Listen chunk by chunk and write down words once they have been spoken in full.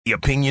The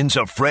opinions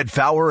of Fred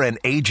Faour and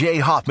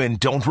A.J. Hoffman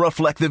don't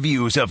reflect the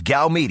views of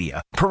Gal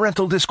Media.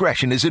 Parental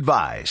discretion is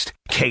advised.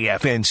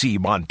 KFNC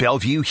Mont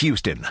Bellevue,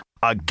 Houston,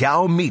 a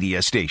Gal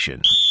Media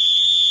station.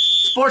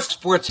 Sports.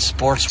 So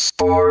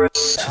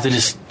they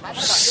just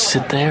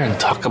sit there and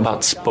talk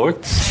about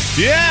sports?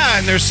 Yeah,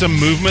 and there's some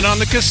movement on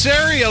the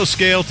Caserio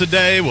scale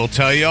today. We'll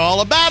tell you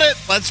all about it.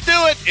 Let's do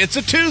it. It's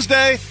a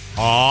Tuesday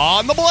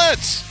on the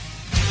Blitz.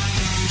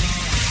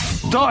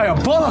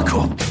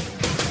 Diabolical.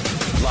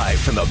 Live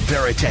from the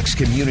Veritex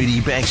Community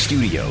Bank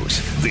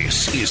Studios,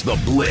 this is The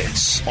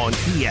Blitz on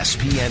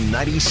ESPN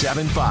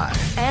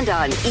 97.5. And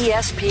on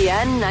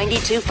ESPN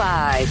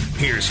 92.5.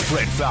 Here's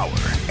Fred Faour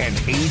and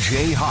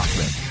A.J.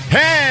 Hoffman.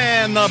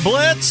 And The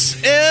Blitz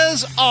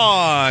is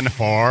on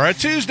for a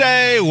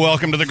Tuesday.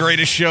 Welcome to the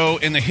greatest show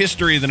in the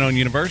history of the known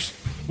universe.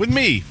 With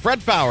me,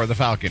 Fred Faour, the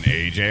Falcon,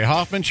 A.J.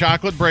 Hoffman,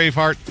 Chocolate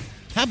Braveheart.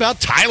 How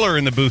about Tyler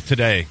in the booth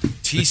today?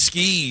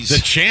 T-Skis. The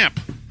champ.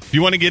 If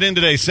you want to get in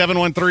today,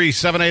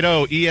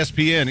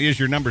 713-780-ESPN is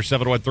your number,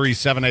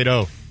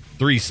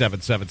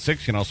 713-780-3776. You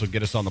can also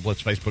get us on the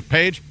Blitz Facebook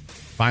page.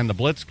 Find the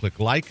Blitz,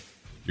 click like.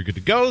 You're good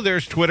to go.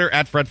 There's Twitter,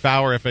 at Fred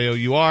Faour,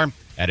 F-A-O-U-R,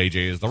 at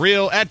AJ is the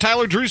Real, at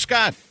Tyler Drew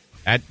Scott,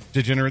 at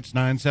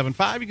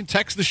Degenerates975. You can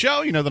text the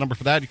show. You know the number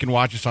for that. You can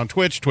watch us on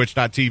Twitch,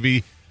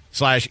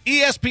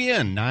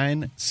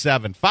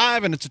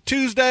 twitch.tv/ESPN975. And it's a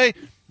Tuesday.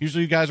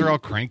 Usually you guys are all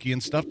cranky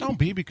and stuff. Don't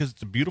be, because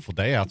it's a beautiful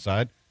day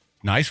outside.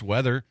 Nice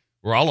weather.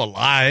 We're all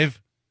alive.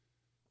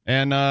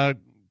 And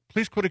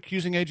please quit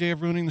accusing AJ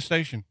of ruining the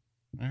station.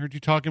 I heard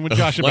you talking with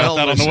Josh about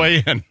that on the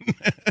way in.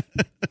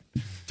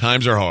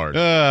 Times are hard.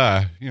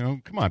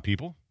 Come on,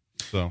 people.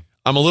 So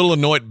I'm a little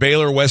annoyed.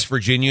 Baylor, West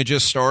Virginia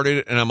just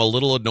started, and I'm a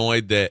little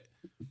annoyed that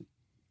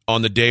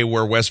on the day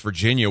where West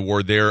Virginia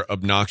wore their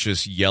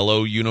obnoxious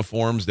yellow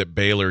uniforms, that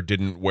Baylor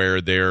didn't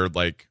wear their,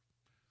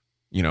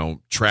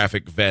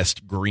 traffic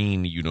vest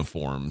green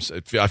uniforms.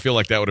 I feel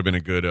like that would have been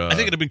a good... I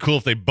think it would have been cool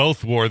if they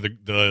both wore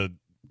the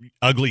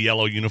ugly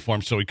yellow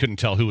uniform so we couldn't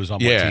tell who was on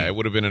what team. Yeah, it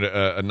would have been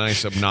a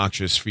nice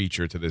obnoxious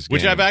feature to this game.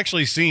 Which I've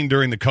actually seen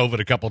during the COVID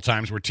a couple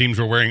times where teams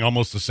were wearing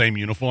almost the same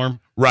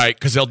uniform. Right,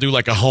 because they'll do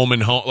like a home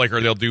and home,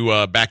 or they'll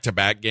do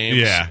back-to-back games.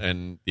 Yeah.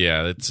 And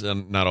it's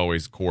not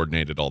always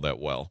coordinated all that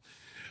well.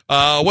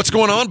 What's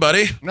going on,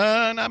 buddy?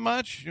 Not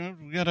much.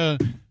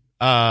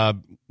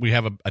 We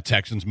have a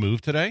Texans move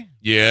today.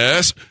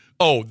 Yes.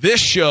 Oh, this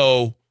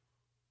show,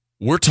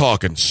 we're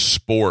talking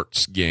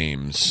sports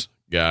games,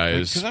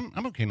 guys. Because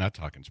I'm okay not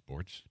talking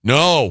sports.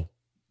 No.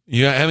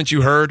 Yeah, haven't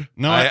you heard?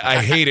 No.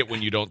 I hate it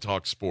when you don't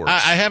talk sports.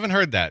 I haven't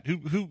heard that.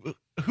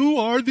 Who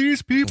are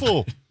these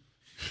people?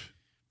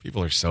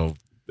 People are so...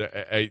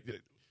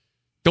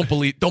 don't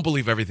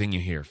believe everything you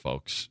hear,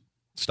 folks.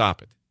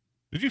 Stop it.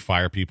 Did you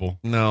fire people?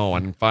 No, I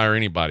didn't fire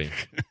anybody.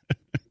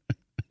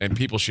 And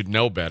people should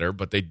know better,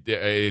 but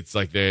it's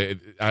like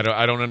I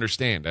don't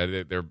understand.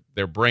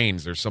 Their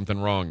brains, there's something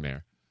wrong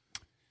there.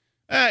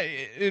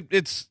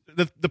 It's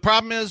the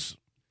problem is,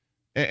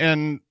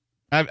 and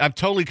I've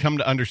totally come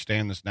to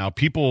understand this now.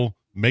 People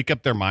make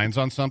up their minds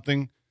on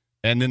something,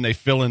 and then they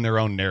fill in their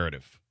own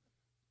narrative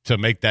to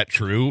make that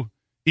true,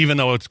 even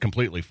though it's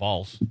completely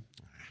false.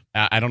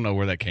 I don't know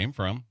where that came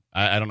from.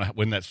 I don't know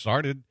when that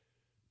started,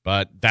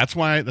 but that's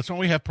why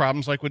we have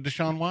problems like with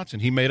Deshaun Watson.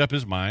 He made up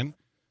his mind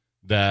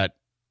that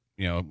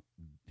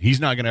he's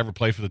not going to ever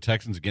play for the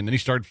Texans again. Then he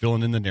started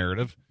filling in the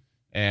narrative,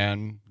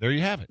 and there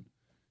you have it.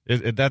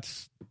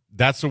 That's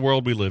the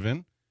world we live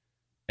in.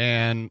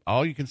 And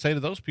all you can say to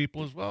those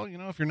people is, well,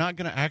 if you're not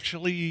going to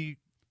actually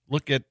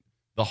look at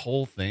the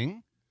whole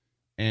thing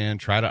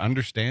and try to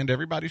understand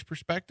everybody's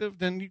perspective,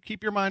 then you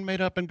keep your mind made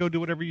up and go do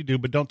whatever you do,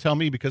 but don't tell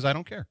me because I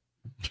don't care.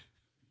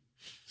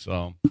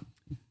 So,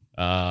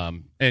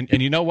 and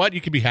you know what?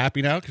 You can be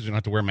happy now because you don't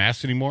have to wear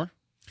masks anymore.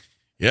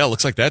 Yeah, it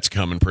looks like that's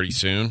coming pretty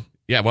soon.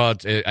 Yeah, well,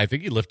 I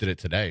think he lifted it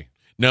today.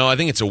 No, I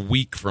think it's a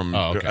week from.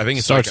 Oh, okay. I think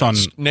it starts on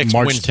next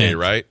March Wednesday, 10th.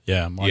 right?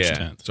 Yeah, March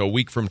 10th. So a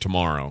week from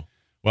tomorrow.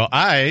 Well,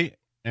 I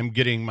am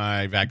getting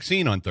my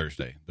vaccine on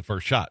Thursday, the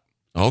first shot.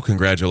 Oh,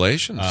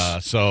 congratulations!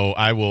 So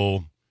I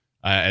will,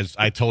 as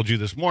I told you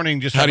this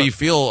morning, just how do you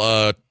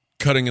feel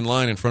cutting in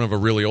line in front of a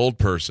really old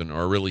person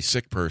or a really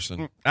sick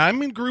person?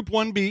 I'm in Group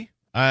 1B.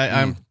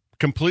 I'm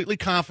completely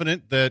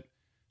confident that.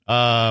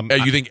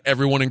 You think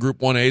everyone in Group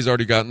 1A has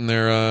already gotten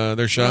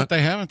their shot? No,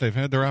 they haven't. They've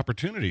had their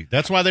opportunity.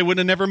 That's why they would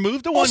have never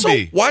moved to 1B. Also,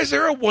 why is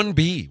there a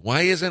 1B?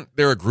 Why isn't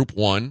there a Group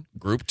 1,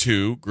 Group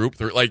 2, Group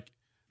 3? Like,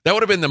 that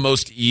would have been the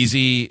most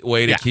easy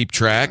way to keep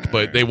track,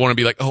 but they want to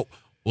be like, oh,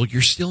 well,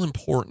 you're still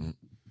important.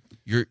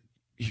 You're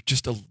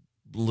just a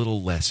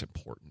little less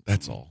important.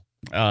 That's all.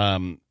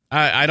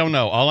 I don't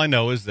know. All I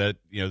know is that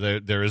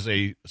there is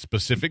a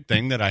specific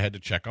thing that I had to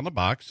check on the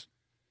box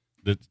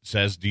that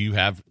says, do you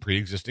have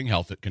pre-existing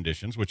health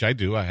conditions, which I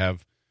do. I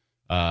have,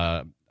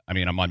 I'm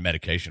on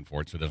medication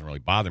for it, so it doesn't really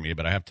bother me,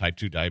 but I have type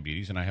 2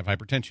 diabetes and I have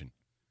hypertension.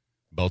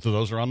 Both of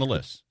those are on the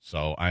list,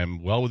 so I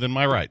am well within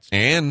my rights.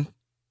 And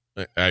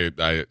I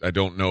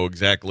don't know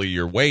exactly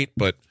your weight,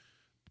 but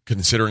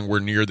considering we're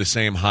near the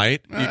same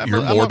height,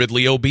 you're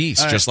morbidly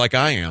obese, just like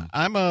I am.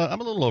 I'm a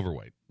little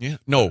overweight. Yeah.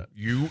 No,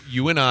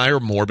 you and I are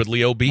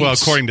morbidly obese. Well,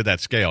 according to that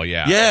scale,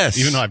 yeah. Yes.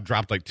 Even though I've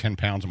dropped like 10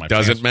 pounds on my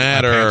Doesn't pants.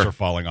 matter. My pants are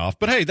falling off.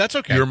 But hey, that's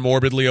okay. You're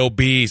morbidly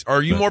obese.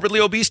 Are you morbidly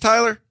obese,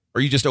 Tyler? Or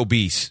are you just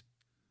obese?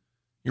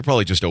 You're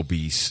probably just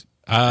obese.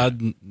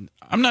 I'm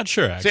not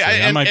sure, actually. See,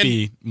 I might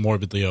be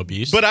morbidly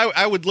obese. But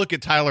I would look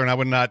at Tyler and I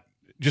would not,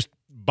 just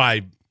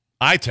by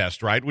eye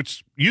test, right,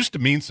 which used to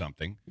mean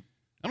something.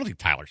 I don't think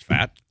Tyler's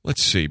fat.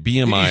 Let's see.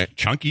 BMI. He's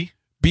chunky.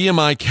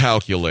 BMI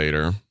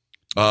calculator.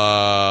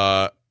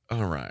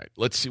 All right.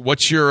 Let's see.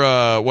 What's your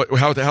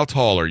how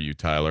tall are you,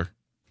 Tyler?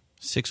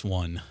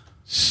 6'1".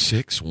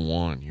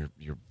 6'1".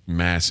 You're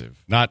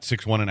massive. Not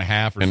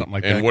 6'1.5" or something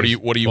like that. And what do you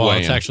Well, weigh?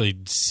 it's actually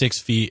 6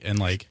 feet and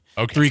like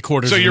Okay.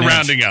 3/4. So you're of an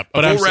rounding inch. up.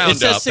 But Okay, I'm, round it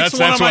says up. 6'1" That's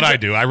on what my I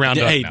do. I round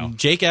up Hey, now.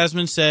 Jake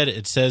Asman said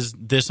it says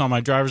this on my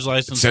driver's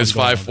license. It says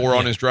I'm going 5'4"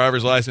 on his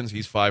driver's license.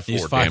 He's 5'4".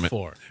 He's Damn it.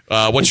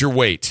 5'4". What's your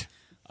weight?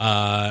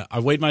 I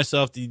weighed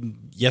myself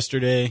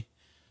yesterday,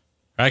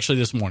 or actually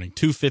this morning,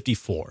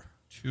 254.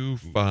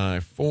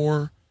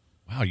 254.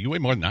 Wow, you weigh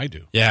more than I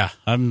do. Yeah,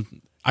 I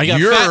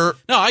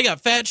got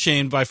fat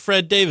shamed by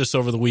Fred Davis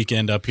over the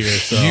weekend up here.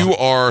 So. You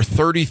are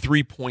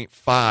 33.5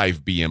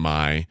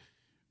 BMI.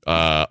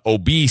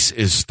 Obese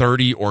is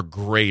 30 or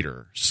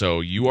greater. So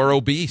you are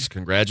obese.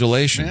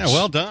 Congratulations. Yeah,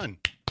 well done.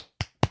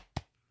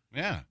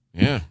 Yeah.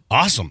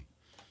 Awesome.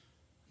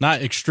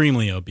 Not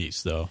extremely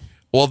obese, though.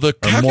 Well, the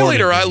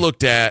calculator morbidly. I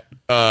looked at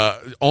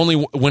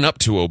only went up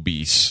to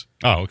obese.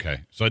 Oh, okay.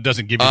 So it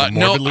doesn't give you the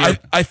morbidly? No,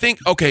 I think,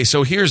 okay,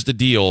 so here's the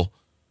deal.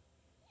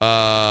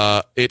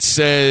 It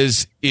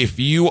says if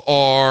you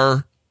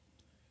have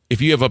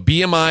a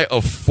BMI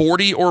of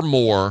 40 or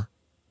more,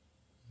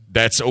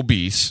 that's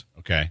obese.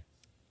 Okay.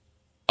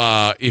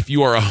 If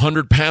you are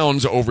 100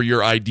 pounds over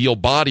your ideal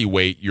body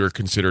weight, you're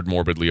considered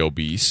morbidly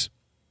obese.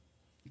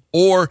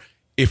 Or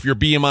if your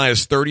BMI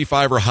is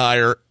 35 or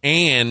higher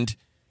and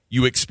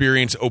you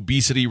experience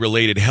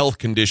obesity-related health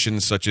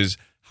conditions such as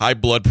high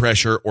blood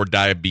pressure or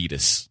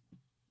diabetes.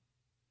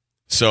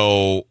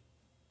 So,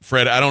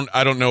 Fred, I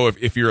don't know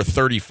if you're a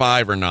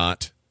 35 or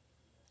not.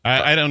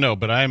 I don't know,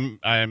 but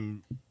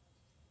I'm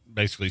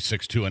basically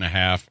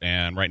 6'2.5",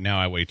 and right now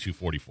I weigh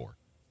 244.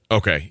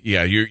 Okay,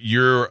 yeah,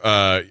 you're.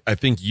 I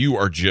think you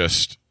are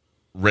just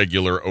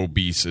regular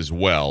obese as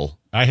well.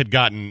 I had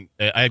gotten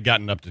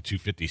up to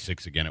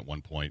 256 again at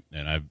one point,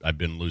 and I've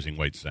been losing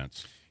weight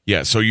since.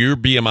 Yeah, so your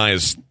BMI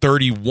is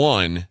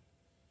 31.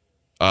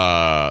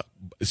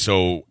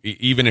 So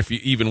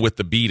even with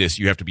the beatus,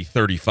 you have to be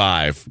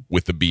 35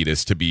 with the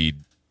beatus to be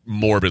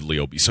morbidly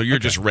obese. So you're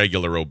just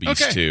regular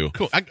obese too.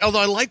 Cool.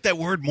 Although I like that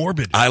word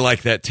morbid. I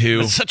like that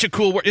too. It's such a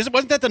cool word.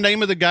 Wasn't that the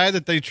name of the guy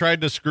that they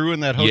tried to screw in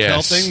that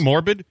hotel thing?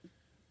 Morbid?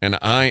 And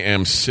I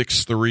am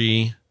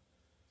 6'3",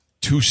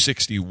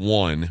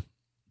 261,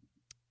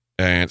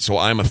 and so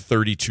I'm a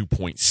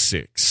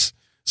 32.6.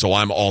 So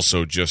I'm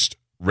also just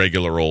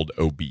regular old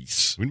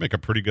obese. We'd make a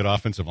pretty good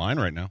offensive line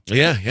right now.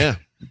 Yeah.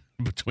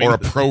 Or a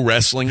pro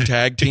wrestling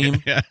tag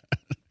team. Yeah.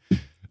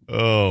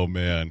 Oh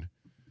man.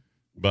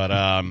 But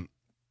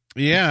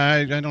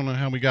yeah, I don't know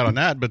how we got on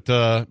that,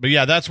 but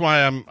yeah, that's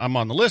why I'm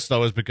on the list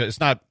though, is because it's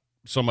not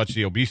so much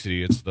the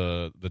obesity, it's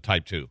the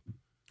type 2.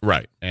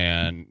 Right.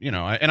 And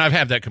I've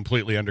had that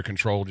completely under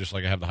control, just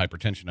like I have the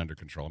hypertension under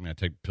control. I mean, I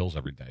take pills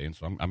every day, and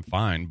so I'm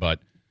fine, but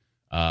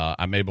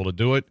I'm able to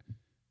do it.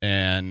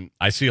 And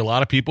I see a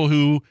lot of people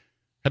who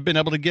have been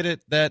able to get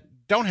it that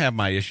don't have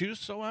my issues,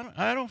 so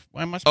I don't.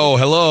 Am I supposed Oh,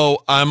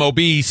 hello, I'm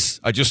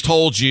obese. I just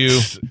told you.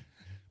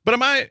 But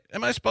am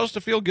I supposed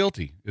to feel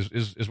guilty?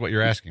 Is what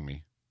you're asking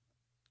me?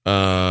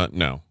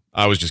 No.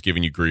 I was just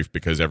giving you grief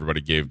because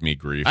everybody gave me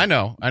grief. I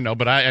know,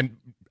 but I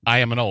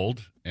am an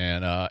old,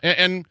 and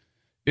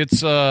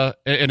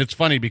it's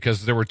funny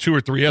because there were 2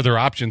 or 3 other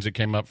options that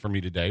came up for me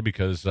today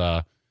because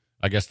I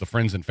guess the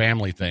friends and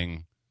family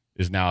thing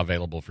is now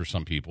available for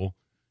some people,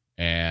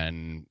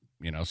 and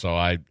so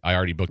I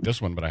already booked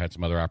this one, but I had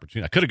some other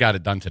opportunity. I could have got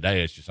it done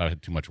today. It's just I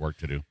had too much work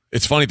to do.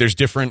 It's funny. There's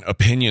different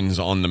opinions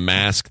on the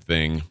mask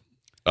thing.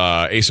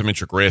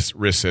 Asymmetric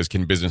risk says,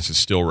 can businesses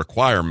still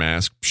require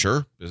masks?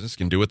 Sure, business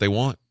can do what they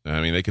want.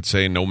 I mean, they could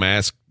say no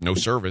mask, no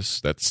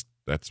service. That's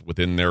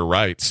within their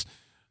rights.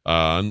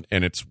 And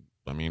it's,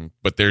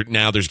 but there's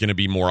going to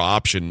be more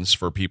options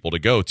for people to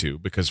go to,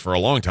 because for a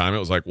long time it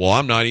was like, well,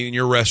 I'm not eating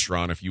your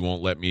restaurant if you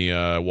won't let me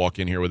walk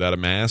in here without a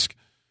mask.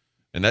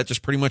 And that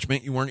just pretty much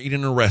meant you weren't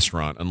eating in a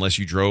restaurant unless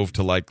you drove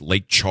to like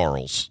Lake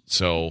Charles.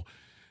 So,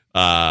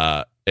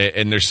 and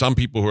there's some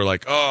people who are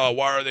like, oh,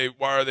 why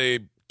are they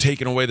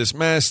taking away this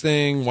mask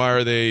thing? Why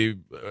are they?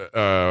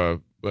 And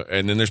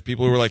then there's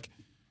people who are like,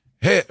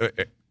 hey,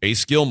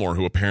 Ace Gilmore,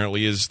 who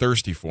apparently is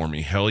thirsty for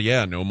me. Hell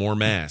yeah, no more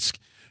mask.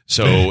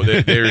 So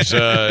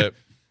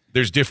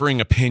there's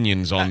differing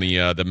opinions on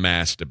the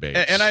mask debate.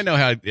 And I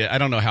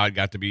don't know how it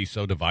got to be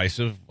so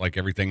divisive, like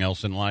everything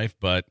else in life.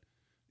 But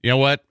you know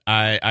what?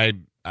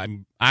 I'm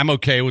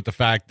okay with the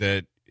fact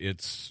that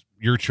it's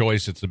your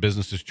choice, it's the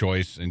business's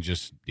choice, and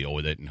just deal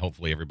with it. And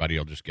hopefully everybody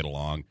will just get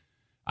along.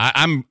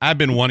 I've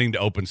been wanting to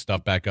open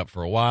stuff back up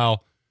for a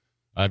while.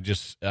 I've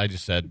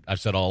said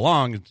all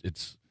along,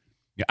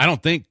 I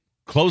don't think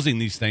closing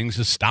these things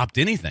has stopped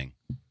anything.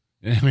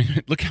 I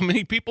mean, look how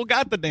many people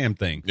got the damn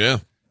thing. Yeah.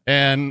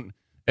 And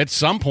at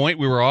some point,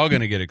 we were all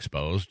going to get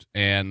exposed,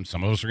 and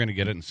some of us are going to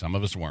get it, and some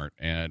of us weren't.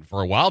 And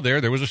for a while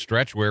there was a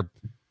stretch where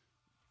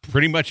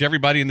pretty much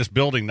everybody in this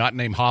building, not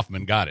named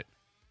Hoffman, got it.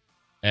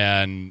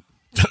 And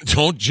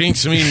don't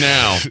jinx me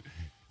now.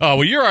 Oh,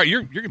 well, you're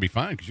going to be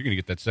fine because you're going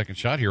to get that second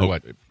shot here.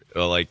 What?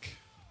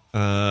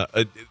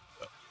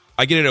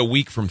 I get it a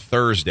week from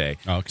Thursday.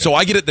 Okay. So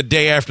I get it the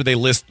day after they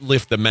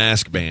lift the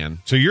mask ban.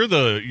 So you're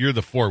the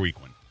 4-week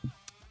one.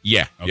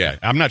 Yeah, Okay. yeah.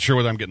 I'm not sure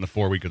whether I'm getting the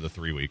 4-week or the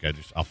 3-week.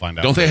 I'll find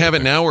out. Don't they have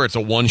it now where it's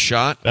a one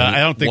shot? I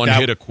don't think one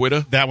hit a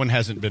quitta. That one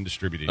hasn't been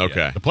distributed yet.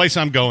 Okay. The place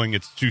I'm going,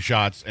 it's 2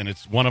 shots, and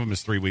it's one of them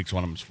is 3 weeks,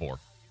 one of them is 4.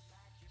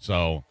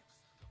 So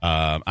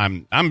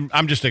I'm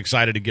just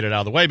excited to get it out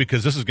of the way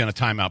because this is going to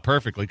time out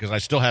perfectly because I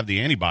still have the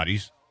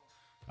antibodies.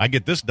 I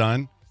get this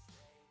done,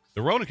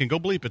 the Rona can go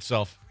bleep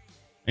itself.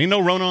 Ain't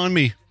no Rona on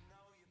me.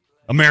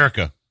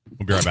 America.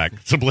 We'll be right back.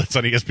 It's a Blitz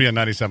on ESPN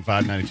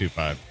 97.5,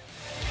 92.5.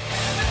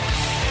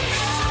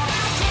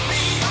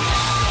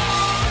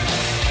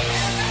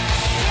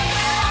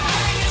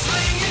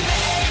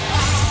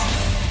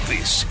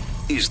 This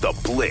is the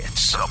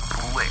Blitz. The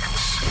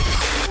Blitz.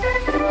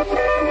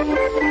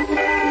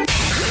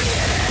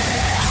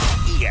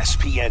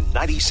 ESPN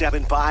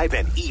 97.5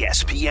 and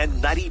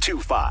ESPN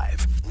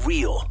 92.5.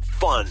 Real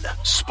fun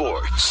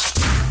sports.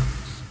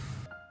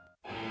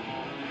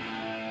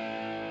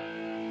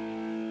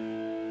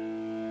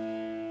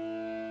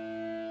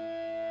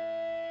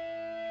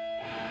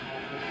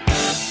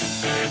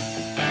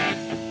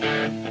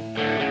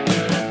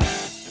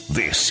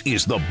 This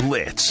is the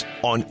Blitz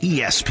on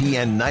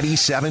ESPN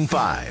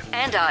 97.5.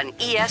 And on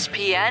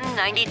ESPN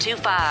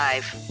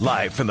 92.5.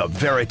 Live from the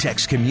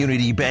Veritex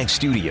Community Bank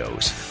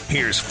Studios,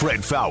 here's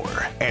Fred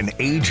Faour and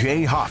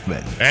A.J.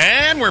 Hoffman.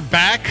 And we're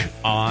back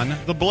on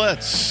the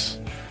Blitz.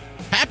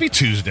 Happy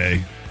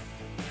Tuesday.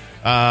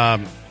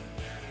 Daryl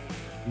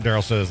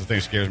says the thing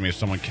that scares me is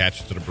someone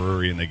catches at a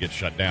brewery and they get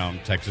shut down.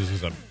 Texas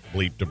is a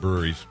bleep to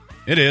breweries.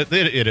 It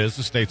is.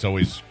 The state's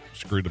always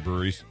screwed the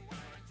breweries.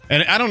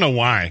 And I don't know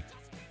why.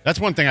 That's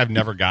one thing I've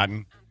never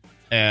gotten.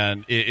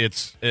 And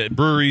it's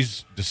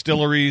breweries,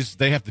 distilleries,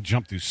 they have to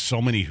jump through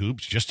so many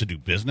hoops just to do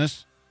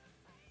business.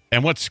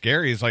 And what's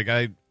scary is like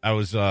I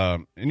was,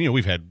 and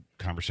we've had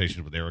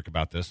conversations with Eric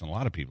about this and a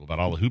lot of people about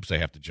all the hoops they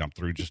have to jump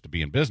through just to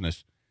be in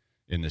business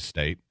in this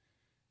state.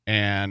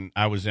 And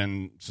I was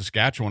in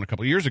Saskatchewan a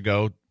couple of years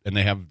ago, and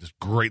they have this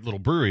great little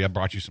brewery I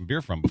brought you some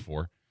beer from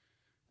before.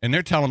 And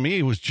they're telling me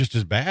it was just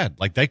as bad.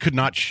 Like they could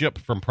not ship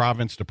from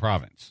province to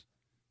province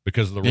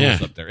because of the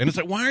rules up there. And it's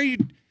like, why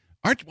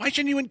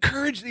shouldn't you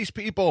encourage these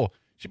people?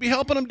 You should be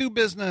helping them do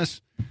business.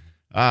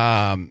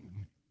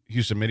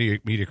 Houston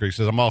Media Creek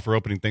says, I'm all for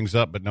opening things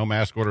up, but no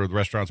mask order with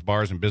restaurants,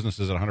 bars, and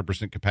businesses at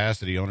 100%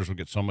 capacity. Owners will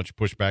get so much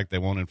pushback they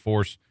won't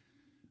enforce.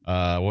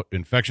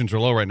 Infections are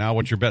low right now.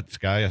 What's your bet,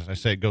 Sky? I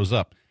say it goes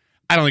up.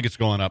 I don't think it's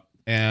going up.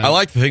 And I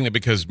like the thing that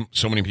because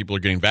so many people are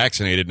getting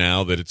vaccinated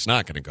now that it's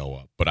not going to go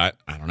up. But I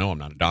don't know. I'm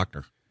not a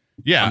doctor.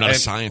 Yeah, I'm not a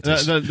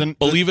scientist.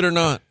 Believe it or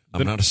not,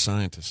 I'm not a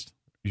scientist.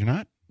 You're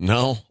not?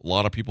 No, a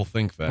lot of people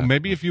think that. Well,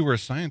 maybe if you were a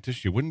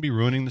scientist, you wouldn't be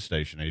ruining the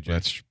station, AJ.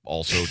 That's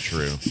also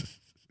true.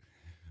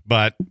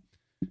 But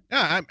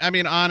yeah, I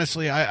mean,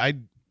 honestly, I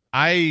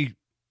kind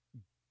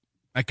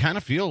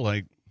of feel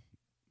like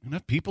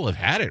enough people have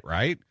had it,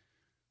 right?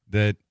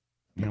 That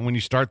when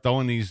you start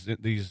throwing these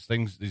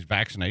things, these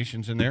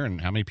vaccinations in there, and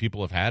how many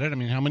people have had it? I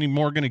mean, how many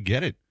more are going to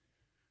get it?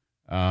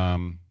 So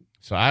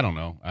I don't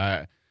know.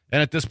 And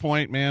at this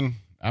point, man,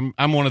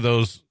 I'm one of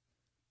those.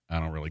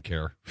 I don't really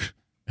care.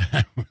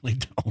 I really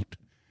don't.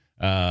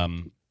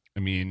 I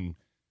mean,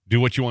 do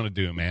what you want to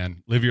do,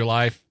 man. Live your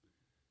life.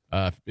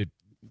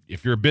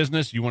 If you're a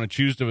business, you want to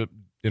choose to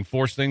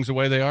enforce things the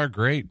way they are,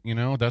 great.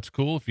 That's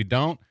cool. If you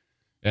don't,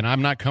 and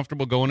I'm not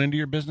comfortable going into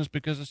your business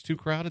because it's too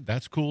crowded,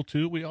 that's cool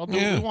too. We all do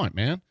what we want,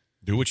 man.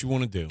 Do what you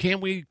want to do.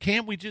 Can't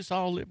we just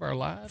all live our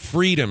lives?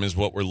 Freedom is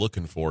what we're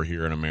looking for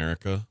here in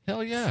America.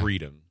 Hell yeah.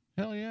 Freedom.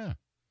 Hell yeah.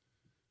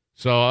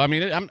 So, I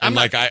mean,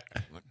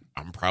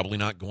 I'm probably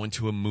not going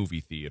to a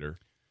movie theater.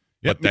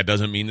 But that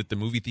doesn't mean that the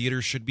movie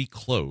theater should be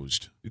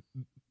closed.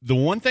 The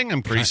one thing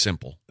I'm pretty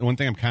simple. The one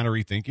thing I'm kind of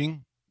rethinking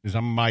is I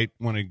might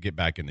want to get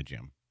back in the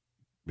gym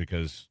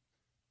because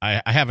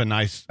I have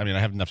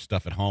enough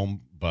stuff at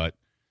home, but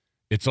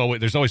there's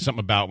always something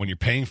about when you're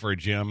paying for a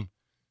gym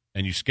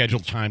and you schedule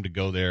time to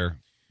go there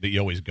that you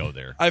always go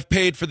there. I've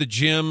paid for the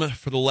gym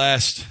for the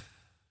last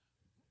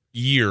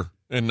year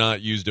and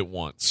not used it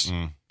once.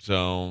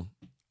 So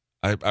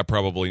I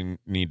probably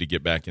need to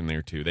get back in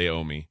there too. They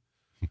owe me.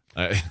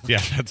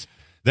 Yeah,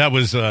 that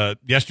was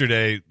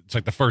yesterday. It's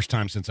like the first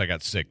time since I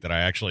got sick that I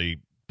actually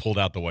pulled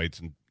out the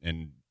weights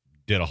and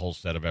did a whole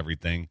set of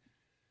everything.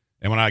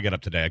 And when I got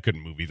up today, I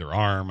couldn't move either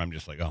arm. I'm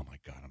just like, oh my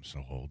God, I'm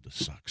so old.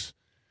 This sucks.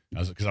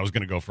 Because I was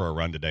going to go for a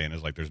run today, and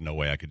it's like there's no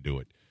way I could do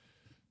it.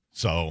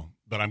 So,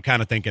 but I'm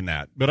kind of thinking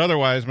that. But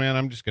otherwise, man,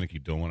 I'm just going to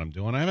keep doing what I'm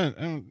doing.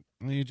 I'm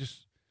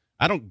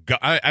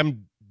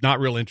not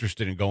real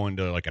interested in going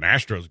to like an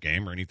Astros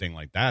game or anything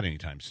like that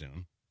anytime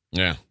soon.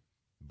 Yeah.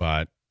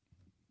 But,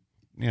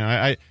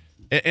 I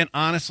and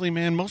honestly,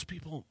 man, most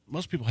people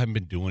haven't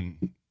been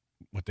doing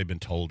what they've been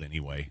told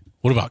anyway.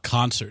 What about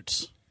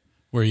concerts?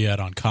 Where are you at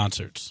on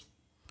concerts?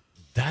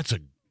 That's a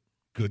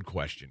good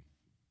question.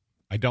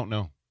 I don't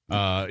know.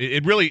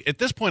 It really, at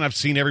this point, I've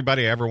seen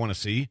everybody I ever want to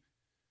see.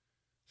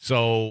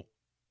 So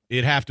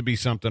it'd have to be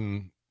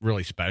something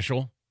really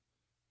special.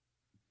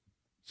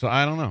 So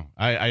I don't know.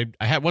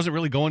 I wasn't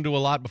really going to a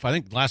lot before. I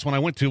think the last one I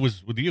went to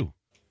was with you.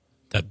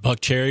 That Buck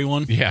Cherry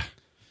one? Yeah.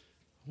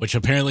 Which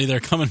apparently they're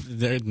coming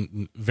there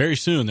very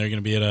soon. They're going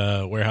to be at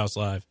a Warehouse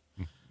Live.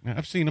 Yeah,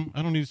 I've seen them.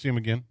 I don't need to see them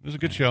again. It was a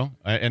good show.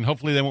 And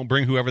hopefully they won't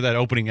bring whoever that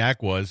opening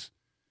act was.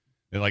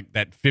 They're like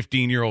that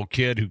 15-year-old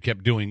kid who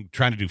kept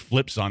trying to do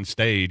flips on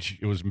stage.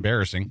 It was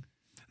embarrassing.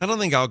 I don't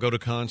think I'll go to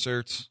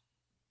concerts.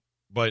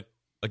 But,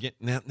 again,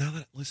 now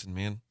that, listen,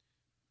 man.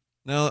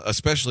 Now,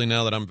 especially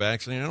now that I'm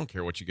vaccinated, I don't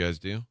care what you guys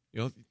do.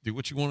 Do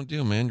what you want to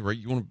do, man. Right?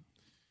 You want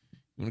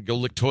to go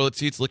lick toilet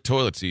seats?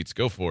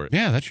 Go for it.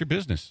 Yeah, that's your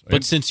business.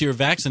 But since you're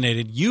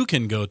vaccinated, you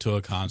can go to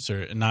a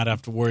concert and not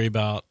have to worry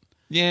about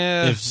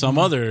if some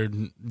other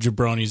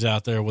jabroni's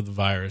out there with the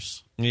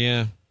virus.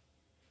 Yeah.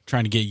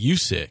 Trying to get you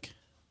sick.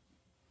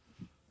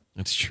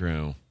 That's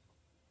true.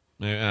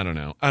 I don't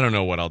know. I don't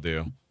know what I'll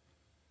do.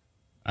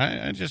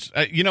 I just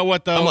you know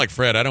what though? I'm like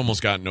Fred. I'd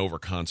almost gotten over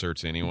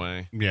concerts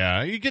anyway.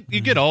 Yeah, you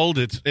get old.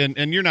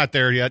 And you're not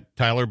there yet,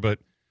 Tyler. But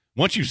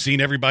once you've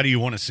seen everybody you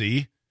want to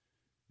see,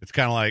 it's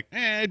kind of like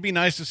it'd be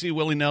nice to see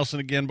Willie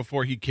Nelson again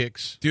before he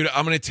kicks. Dude,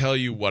 I'm going to tell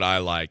you what I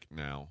like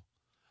now.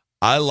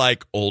 I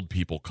like old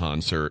people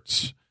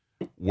concerts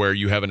where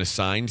you have an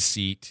assigned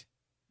seat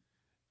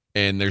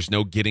and there's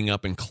no getting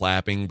up and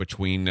clapping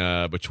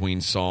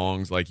between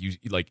songs. Like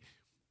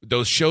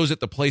those shows at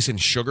the place in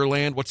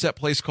Sugarland. What's that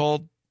place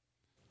called?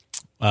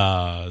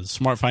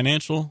 Smart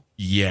Financial?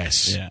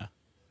 Yes. Yeah.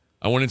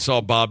 I went and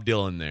saw Bob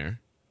Dylan there.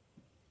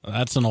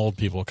 That's an old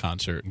people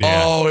concert.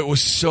 Yeah. Oh, it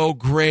was so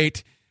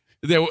great.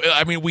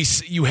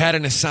 You had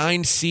an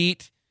assigned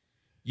seat.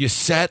 You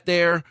sat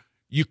there.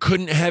 You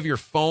couldn't have your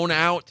phone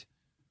out.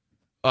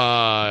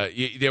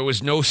 There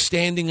was no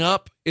standing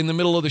up in the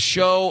middle of the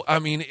show. I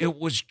mean, it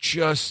was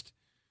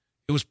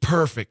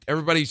perfect.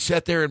 Everybody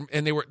sat there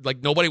and they were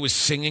like, nobody was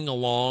singing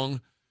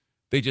along.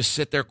 They just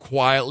sit there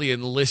quietly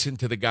and listen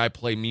to the guy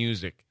play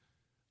music.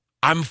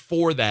 I'm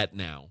for that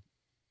now.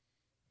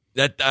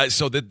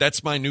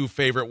 That's my new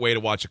favorite way to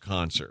watch a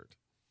concert.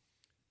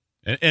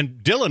 And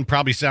Dylan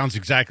probably sounds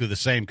exactly the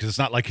same because it's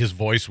not like his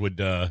voice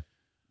would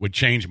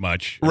change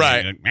much,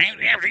 right?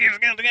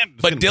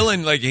 But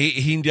Dylan, like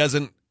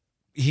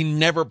he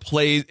never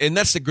plays, and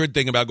that's the good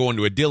thing about going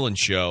to a Dylan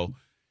show.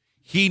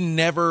 He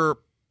never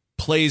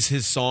plays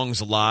his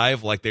songs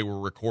live like they were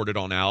recorded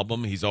on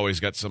album. He's always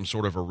got some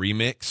sort of a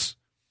remix.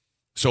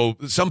 So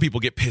some people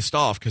get pissed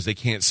off because they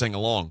can't sing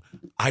along.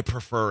 I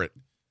prefer it.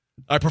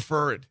 I'm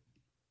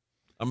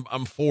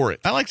for it.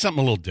 I like something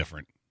a little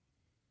different.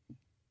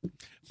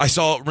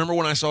 Remember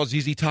when I saw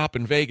ZZ Top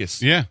in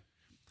Vegas? Yeah.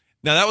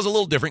 Now that was a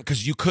little different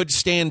because you could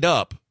stand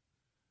up,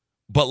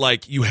 but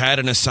like you had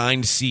an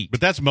assigned seat.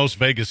 But that's most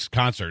Vegas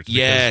concerts.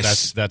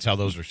 Yes. That's how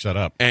those are set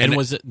up. And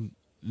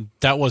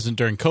that wasn't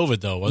during COVID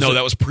though, was it? No,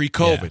 that was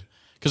pre-COVID.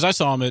 Because I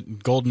saw him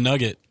at Golden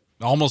Nugget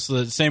almost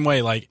the same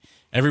way. Like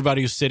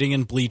everybody was sitting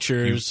in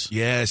bleachers.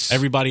 Yes.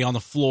 Everybody on the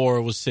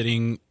floor was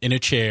sitting in a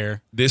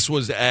chair. This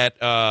was at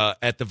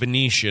the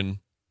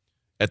Venetian.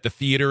 At the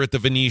theater at the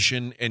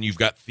Venetian, and you've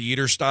got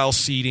theater-style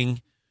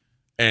seating,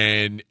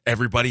 and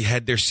everybody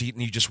had their seat,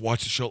 and you just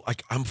watch the show.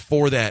 Like, I'm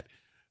for that.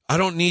 I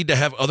don't need to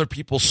have other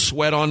people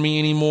sweat on me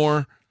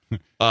anymore.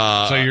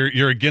 So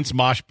you're against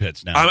mosh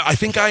pits now. I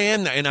think I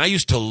am, and I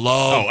used to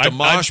love the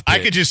mosh pit. I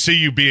could just see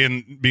you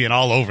being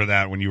all over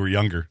that when you were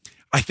younger.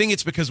 I think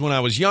it's because when I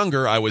was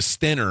younger, I was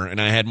thinner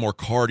and I had more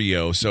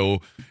cardio.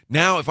 So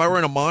now, if I were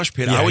in a mosh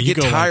pit, I would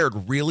get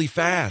tired really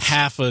fast.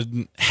 Half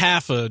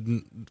a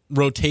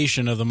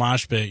rotation of the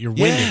mosh pit, you're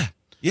winded.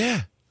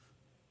 Yeah.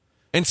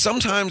 And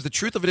sometimes the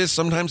truth of it is,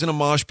 sometimes in a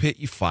mosh pit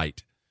you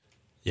fight.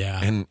 Yeah.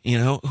 And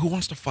who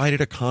wants to fight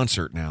at a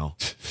concert now?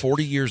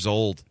 40 years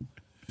old.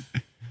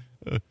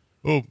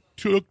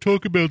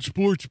 Talk about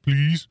sports,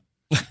 please.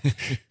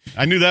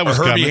 I knew that was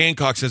Herbie coming.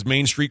 Hancock says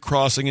Main Street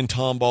Crossing and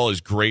Tomball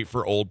is great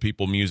for old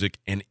people music,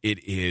 and it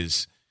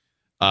is.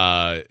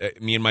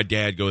 Me and my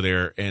dad go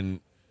there,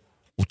 and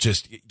we'll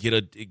just get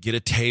a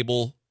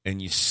table,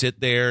 and you sit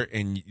there,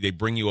 and they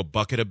bring you a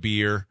bucket of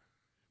beer.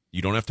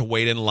 You don't have to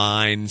wait in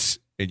lines,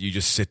 and you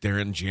just sit there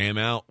and jam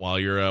out while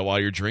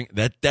you're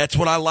drinking. That's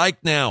what I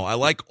like now. I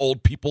like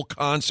old people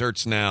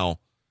concerts now.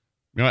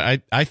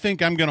 I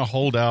think I'm going to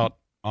hold out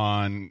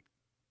on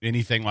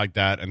anything like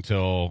that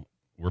until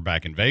we're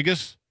back in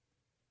Vegas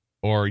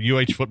or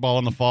UH football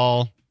in the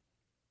fall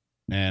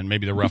and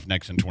maybe the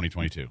Roughnecks in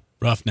 2022.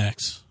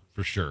 Roughnecks.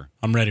 For sure.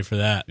 I'm ready for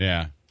that.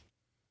 Yeah.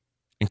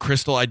 And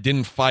Crystal, I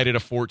didn't fight at a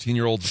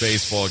 14-year-old's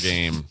baseball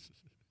game.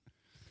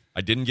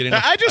 I didn't get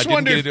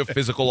into a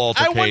physical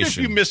altercation. I wonder if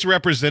you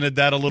misrepresented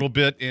that a little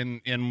bit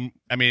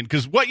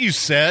because what you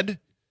said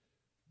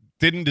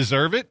didn't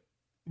deserve it,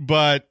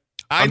 but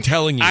I'm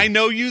telling you. I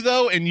know you,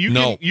 though, and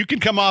you can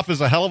come off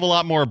as a hell of a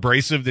lot more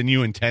abrasive than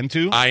you intend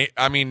to.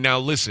 I mean, now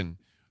listen.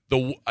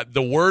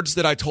 The words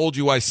that I told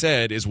you I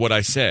said is what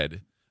I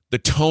said. The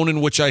tone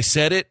in which I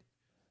said it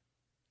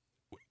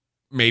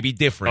may be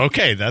different.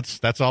 Okay,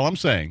 that's all I'm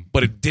saying.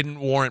 But it didn't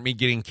warrant me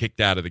getting kicked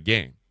out of the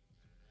game.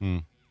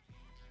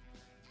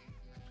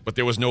 But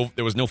there was no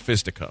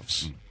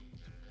fisticuffs.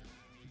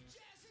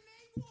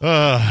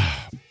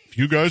 If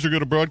you guys are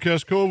going to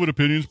broadcast COVID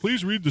opinions,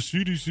 please read the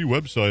CDC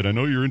website. I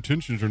know your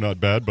intentions are not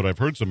bad, but I've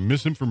heard some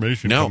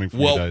misinformation coming from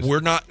you guys. We're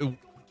not.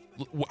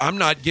 I'm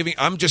not giving.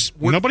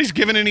 Nobody's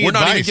giving any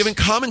advice. We're not even giving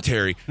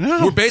commentary.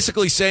 No. We're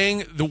basically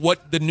saying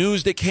what the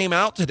news that came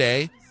out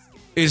today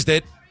is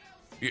that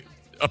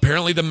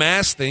apparently the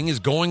mask thing is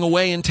going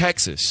away in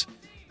Texas,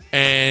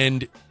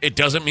 and it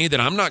doesn't mean that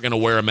I'm not going to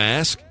wear a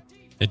mask.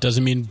 It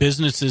doesn't mean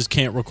businesses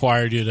can't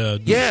require you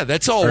to. Yeah,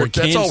 that's all we're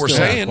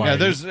saying.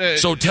 Yeah,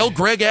 so tell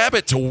Greg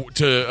Abbott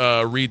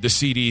to read the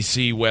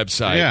CDC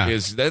website.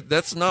 Yeah.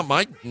 That's not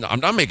my. I'm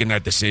not making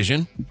that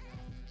decision.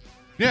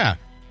 Yeah.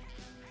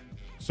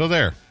 So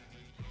there.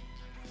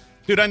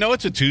 Dude, I know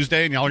it's a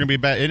Tuesday and y'all are going to be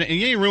bad. And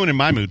you ain't ruining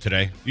my mood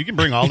today. You can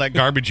bring all that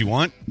garbage you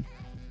want.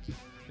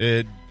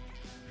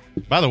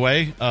 By the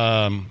way,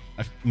 a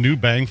new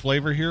Bang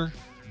flavor here.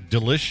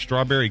 Delish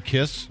Strawberry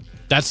Kiss.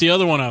 That's the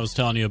other one I was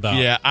telling you about.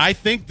 Yeah, I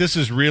think this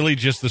is really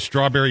just the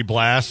Strawberry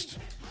Blast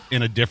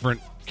in a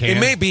different can. It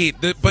may be,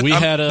 but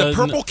the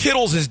Purple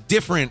Kittles is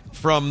different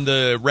from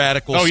the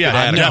Radical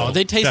Skedaddle. No,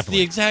 they taste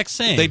the exact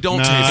same. They don't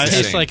taste the same. It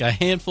tastes like a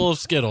handful of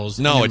Skittles.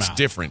 No, it's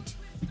different.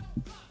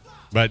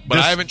 But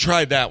I haven't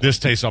tried that one. This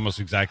tastes almost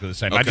exactly the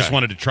same. Okay. I just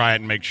wanted to try it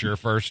and make sure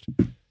first.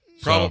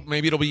 Probably,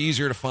 maybe it'll be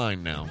easier to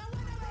find now.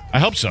 I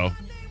hope so.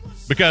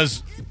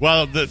 Because,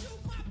 well,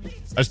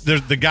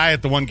 there's the guy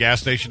at the one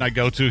gas station I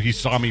go to, he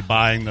saw me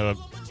buying the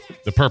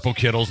Purple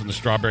Kittles and the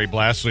Strawberry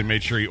Blast, so he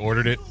made sure he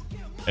ordered it.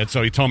 And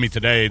so he told me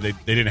today they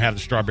didn't have the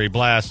Strawberry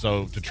Blast,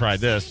 so to try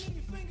this.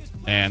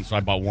 And so I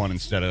bought one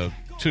instead of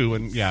two,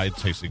 and yeah, it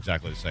tastes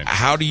exactly the same.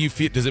 How do you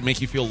feel? Does it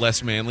make you feel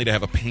less manly to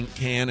have a pink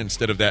can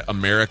instead of that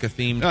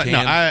America-themed can?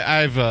 No,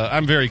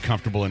 I'm very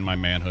comfortable in my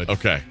manhood.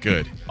 Okay,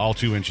 good. All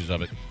 2 inches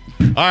of it.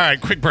 All right,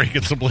 quick break.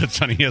 It's the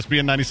Blitz on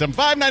ESPN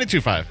 97.5,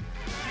 92.5.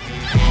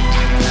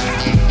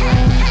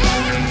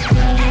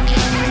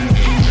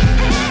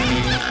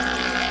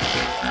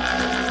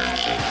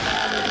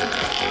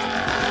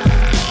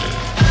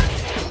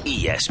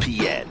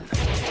 ESPN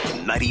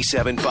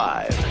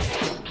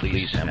 97.5.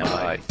 Please stand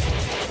by.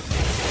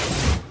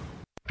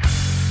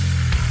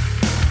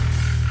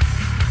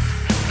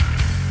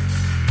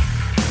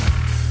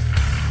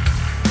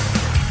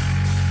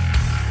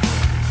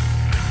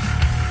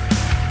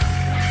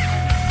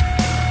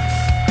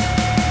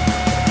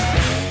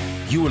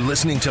 You are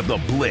listening to The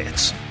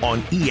Blitz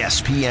on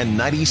ESPN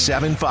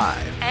 97.5.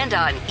 And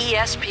on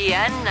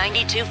ESPN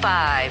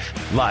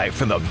 92.5. Live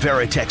from the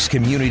Veritex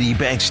Community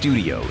Bank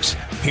Studios,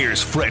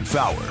 here's Fred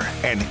Faour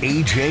and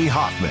A.J.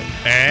 Hoffman.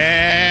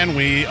 And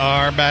we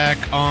are back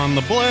on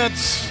The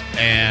Blitz.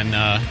 And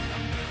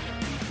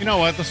you know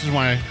what? This is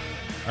why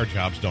our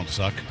jobs don't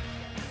suck.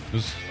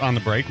 Because on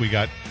the break, we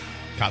got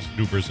Casa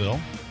Do Brazil.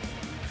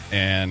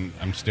 And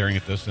I'm staring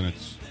at this, and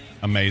it's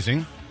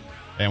amazing.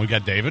 And we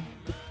got David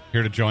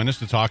here to join us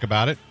to talk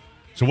about it.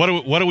 So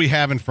what do we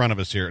have in front of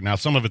us here? Now,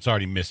 some of it's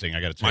already missing. I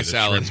got to tell you, my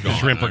salad's gone. The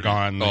shrimp are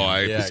gone.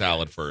 I ate the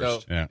salad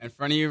first. So in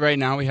front of you right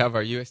now, we have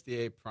our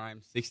USDA Prime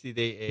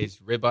 60-day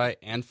aged ribeye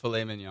and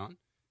filet mignon,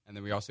 and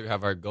then we also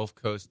have our Gulf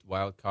Coast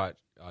wild caught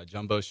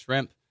jumbo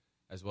shrimp,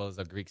 as well as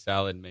a Greek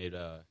salad made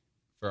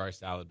for our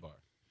salad bar.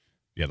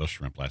 Yeah, those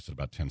shrimp lasted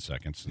about 10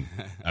 seconds,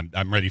 and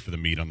I'm ready for the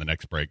meat on the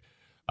next break.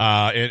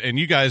 And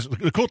you guys,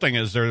 the cool thing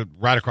is they're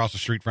right across the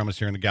street from us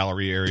here in the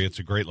Galleria area. It's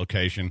a great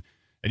location.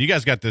 And you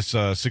guys got this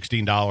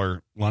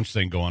 $16 lunch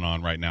thing going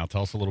on right now.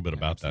 Tell us a little bit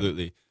about that.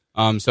 Absolutely.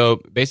 So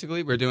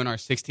basically, we're doing our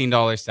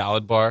 $16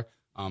 salad bar.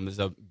 There's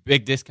a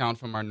big discount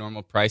from our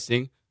normal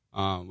pricing.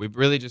 We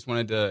really just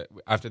wanted to,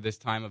 after this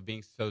time of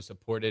being so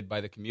supported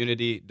by the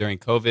community during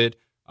COVID,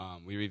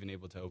 we were even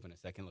able to open a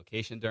second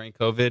location during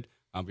COVID.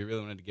 We really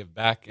wanted to give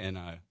back and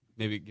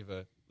maybe give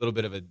a little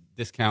bit of a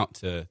discount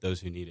to those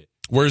who need it.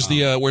 Where's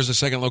the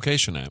second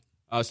location at?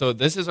 So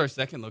this is our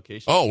second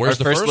location. Oh, where's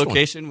the first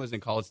location? Was in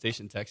College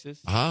Station,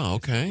 Texas. Ah,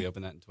 okay. We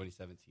opened that in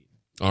 2017.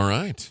 All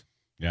right.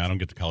 Yeah, I don't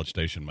get to College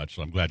Station much,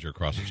 so I'm glad you're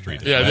across the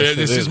street. Yeah,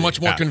 this is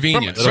much more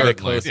convenient. A little bit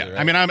closer. Yeah. Right?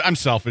 I mean, I'm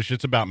selfish.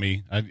 It's about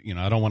me. I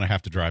don't want to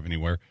have to drive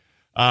anywhere.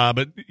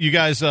 But you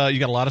guys, you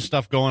got a lot of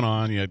stuff going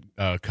on. You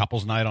had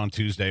couples night on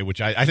Tuesday,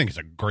 which I think is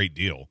a great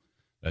deal.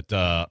 At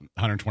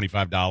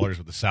 $125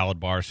 with a salad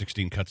bar,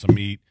 16 cuts of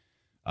meat.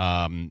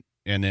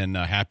 And then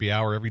happy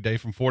hour every day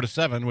from 4 to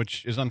 7,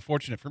 which is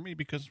unfortunate for me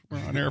because we're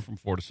on air from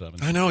 4 to 7.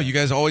 I know. You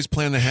guys always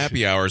plan the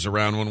happy hours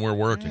around when we're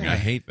working. Yeah. I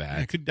hate that.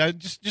 I could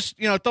just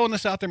throwing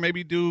this out there,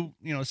 maybe do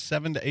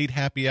 7 to 8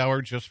 happy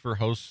hour just for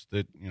hosts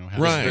that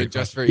have right,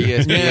 just for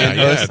ESPN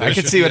hosts. I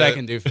can see what I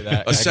can do for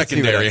that. A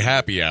secondary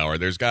happy hour.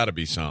 There's got to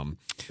be some.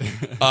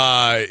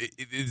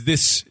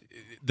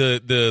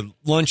 The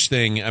lunch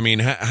thing. I mean,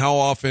 how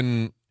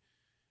often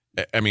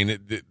I mean,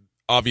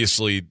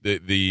 obviously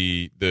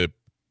the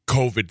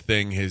COVID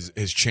thing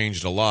has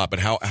changed a lot, but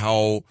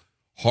how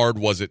hard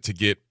was it to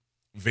get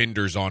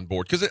vendors on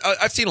board? Because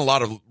I've seen a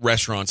lot of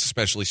restaurants,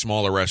 especially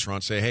smaller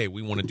restaurants, say, "Hey,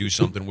 we want to do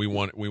something. We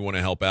want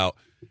to help out."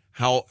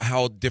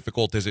 How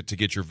difficult is it to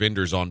get your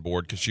vendors on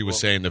board? Because she was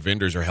saying the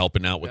vendors are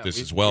helping out with this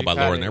as well by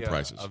lowering their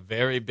prices. A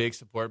very big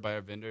support by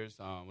our vendors.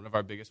 One of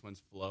our biggest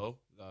ones, Flo,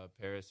 the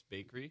Paris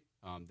Bakery.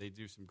 They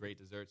do some great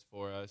desserts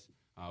for us.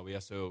 We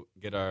also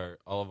get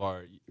all of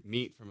our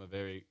meat from a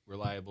very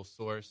reliable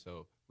source,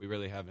 so we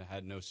really haven't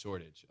had no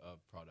shortage of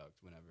product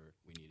whenever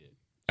we need it.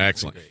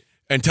 Excellent.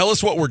 And tell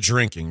us what we're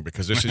drinking,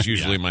 because this is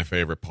usually my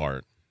favorite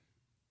part.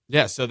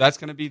 Yeah, so that's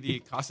going to be the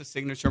Casa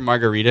Signature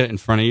Margarita in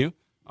front of you.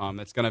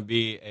 It's going to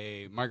be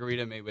a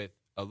margarita made with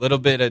a little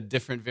bit of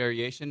different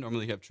variation.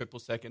 Normally you have triple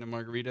sec in a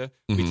margarita.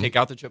 We take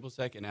out the triple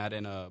sec and add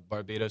in a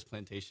Barbados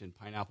Plantation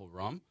pineapple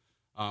rum.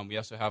 We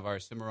also have our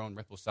Cimarron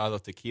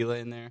Reposado tequila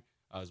in there,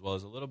 as well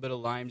as a little bit of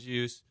lime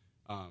juice.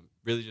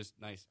 Really just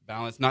nice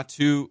balance. Not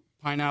too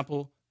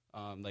pineapple,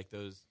 like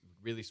those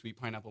really sweet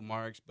pineapple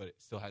margs, but it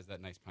still has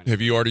that nice pineapple. Have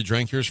you already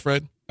drank yours,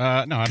 Fred?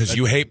 No. Because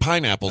you hate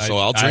pineapple, so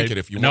I'll drink it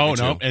if you want me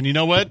to. No. And you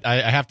know what?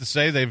 I have to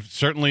say they've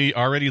certainly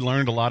already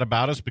learned a lot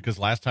about us, because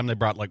last time they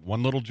brought like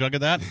one little jug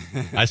of that.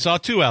 I saw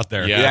 2 out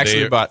there. Yeah, we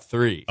actually bought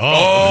 3.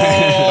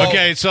 Oh.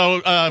 Okay, so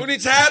who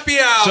needs happy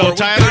hour? So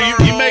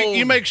Tyler,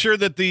 you make sure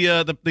that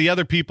the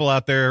other people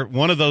out there,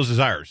 one of those is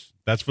ours.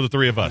 That's for the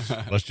 3 of us.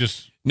 Let's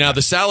just now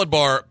the salad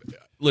bar.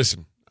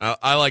 Listen,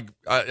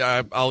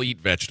 I'll eat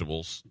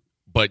vegetables,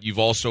 but you've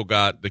also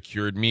got the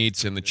cured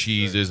meats and the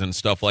cheeses and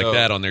stuff like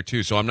that on there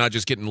too. So I'm not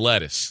just getting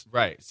lettuce.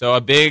 Right. So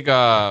a big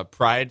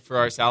pride for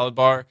our salad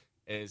bar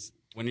is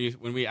when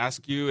we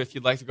ask you if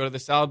you'd like to go to the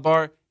salad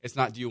bar, it's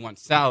not do you want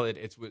salad,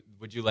 it's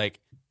would you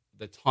like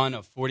the ton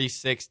of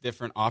 46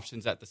 different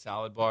options at the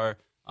salad bar.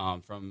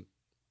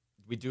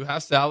 We do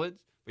have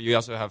salads, but you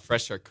also have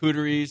fresh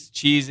charcuteries,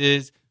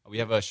 cheeses. We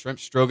have a shrimp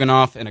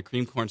stroganoff and a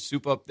cream corn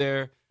soup up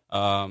there.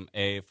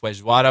 A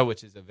feijoada,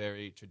 which is a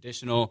very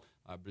traditional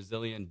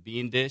Brazilian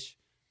bean dish.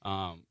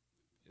 And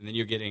then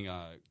you're getting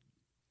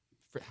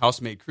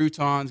house-made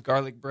croutons,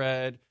 garlic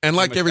bread. And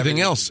like everything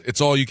else,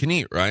 it's all you can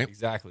eat, right?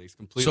 Exactly. It's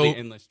completely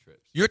endless trips.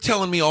 You're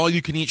telling me all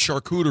you can eat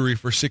charcuterie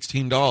for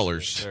 $16.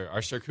 Yes, sir.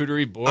 Our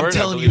charcuterie board, I'm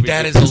telling you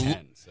that is a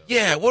 10, so.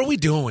 Yeah, what are we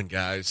doing,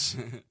 guys?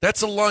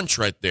 That's a lunch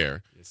right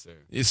there. Yes, sir.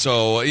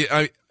 So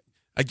I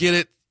get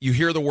it. You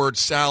hear the word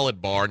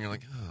salad bar, and you're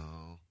like,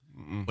 oh,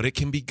 but it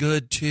can be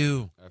good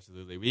too.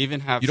 Absolutely. We even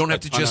have. You don't have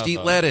to just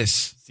eat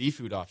lettuce.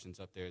 Seafood options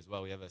up there as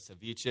well. We have a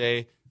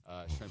ceviche,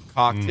 shrimp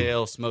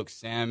cocktail, smoked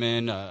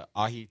salmon,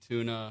 ahi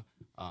tuna,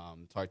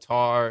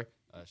 tartare,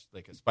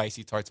 like a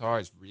spicy tartare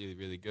is really,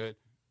 really good.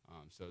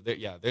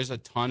 There's a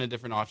ton of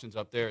different options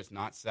up there. It's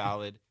not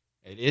salad.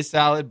 It is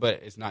salad,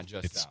 but it's not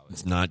just salad.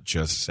 It's not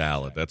just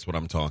salad. That's what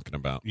I'm talking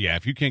about. Yeah,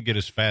 if you can't get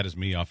as fat as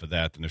me off of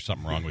that, then there's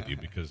something wrong with you,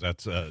 because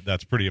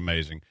that's pretty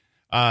amazing.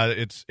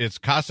 It's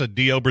Casa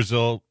Do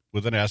Brazil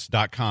with an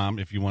S.com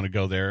if you want to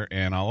go there.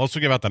 And I'll also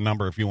give out the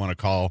number if you want to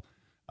call,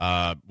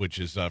 which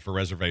is for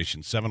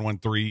reservations,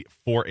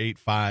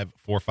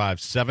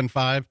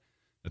 713-485-4575.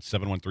 That's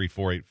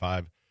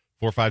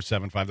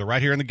 713-485-4575. They're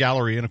right here in the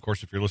gallery. And, of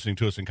course, if you're listening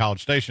to us in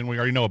College Station, we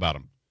already know about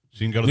them.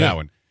 So you can go to that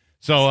one.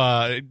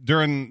 So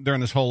during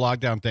this whole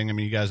lockdown thing, I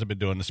mean, you guys have been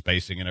doing the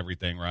spacing and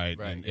everything, right?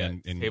 Right,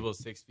 and tables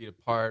 6 feet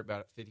apart,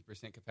 about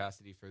 50%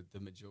 capacity for the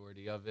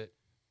majority of it.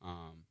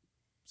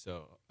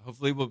 So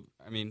hopefully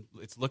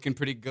it's looking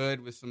pretty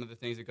good with some of the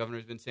things the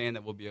governor's been saying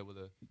that we'll be able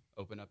to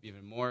open up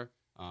even more.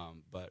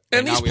 But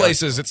and these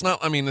places, it's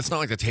not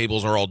like the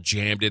tables are all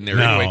jammed in there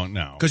anyway.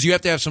 No. Because you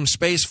have to have some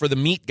space for the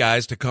meat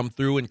guys to come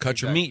through and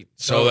cut your meat.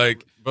 So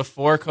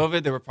before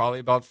COVID, they were probably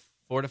about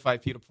 4 to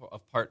 5 feet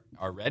apart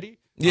already.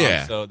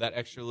 Yeah. So that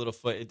extra little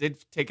foot, it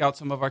did take out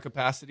some of our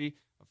capacity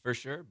for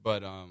sure,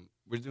 but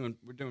we're doing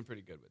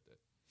pretty good with it.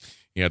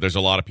 Yeah, there's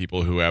a lot of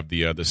people who have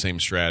the same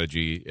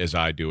strategy as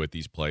I do at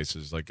these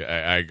places. Like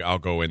I'll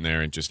go in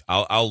there and just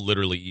I'll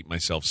literally eat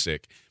myself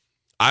sick.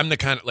 I'm the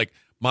kind of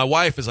my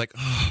wife is like,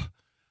 oh,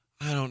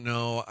 I don't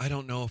know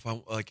if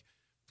I'm like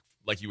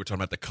you were talking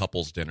about the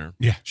couples dinner.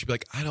 Yeah, she'd be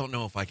like, I don't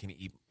know if I can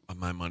eat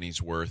my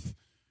money's worth.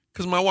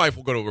 Because my wife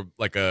will go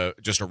to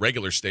just a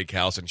regular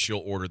steakhouse and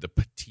she'll order the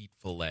petite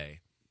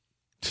filet.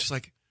 She's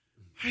like,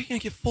 how are you going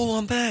to get full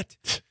on that?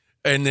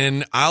 And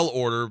then I'll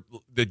order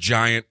the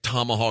giant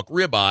tomahawk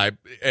ribeye,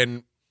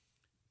 and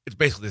it's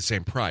basically the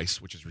same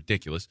price, which is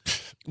ridiculous.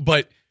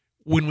 But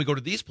when we go to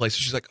these places,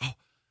 she's like, oh,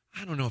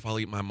 I don't know if I'll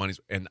eat my money's,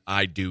 and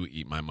I do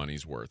eat my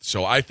money's worth.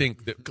 So I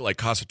think that like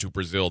Casa Do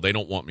Brazil, they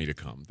don't want me to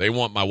come. They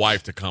want my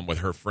wife to come with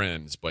her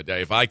friends. But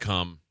if I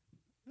come,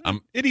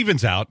 it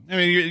evens out. I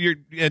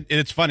mean,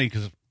 it's funny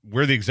because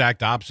we're the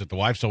exact opposite. The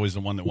wife's always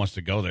the one that wants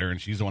to go there, and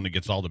she's the one that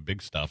gets all the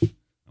big stuff.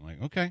 I'm like,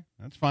 okay,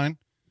 that's fine.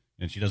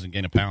 And she doesn't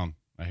gain a pound.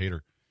 I hate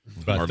her.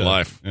 But, hard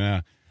life.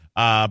 Yeah.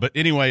 But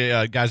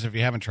anyway, guys, if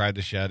you haven't tried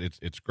this yet,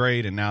 it's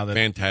great. And now that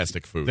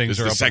fantastic food. This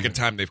is the second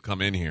time they've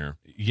come in here.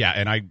 Yeah,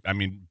 and I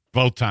mean,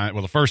 both times.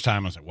 Well, the first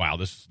time I was like, wow,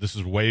 this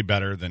is way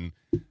better than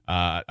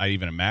I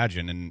even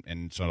imagined,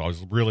 and so I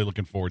was really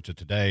looking forward to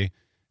today,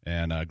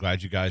 and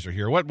glad you guys are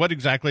here. What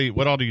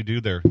all do you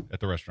do there at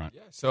the restaurant?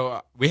 Yeah,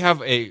 so we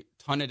have a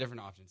ton of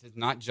different options. It's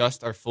not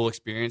just our full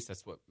experience.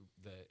 That's what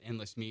the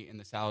endless meat in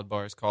the salad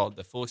bar is called.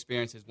 The full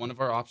experience is one of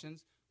our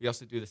options. We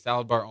also do the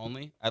salad bar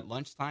only. At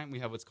lunchtime, we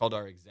have what's called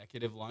our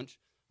executive lunch.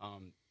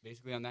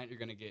 Basically on that, you're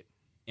going to get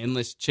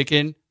endless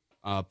chicken,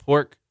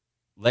 pork,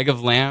 leg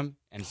of lamb,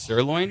 and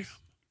sirloins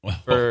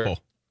for,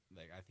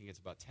 I think it's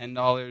about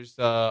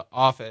 $10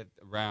 off at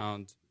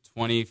around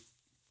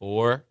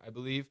 $24, I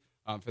believe,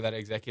 for that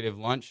executive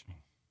lunch.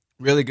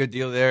 Really good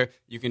deal there.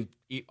 You can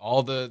eat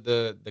all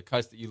the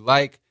cuts that you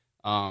like,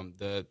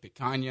 the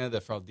picanha,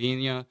 the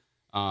fraldinha.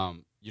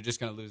 You're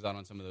just going to lose out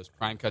on some of those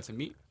prime cuts of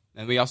meat.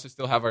 And we also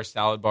still have our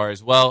salad bar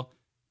as well.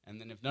 And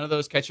then if none of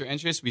those catch your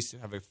interest, we still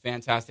have a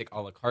fantastic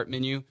a la carte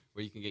menu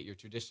where you can get your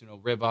traditional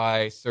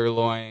ribeye,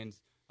 sirloins,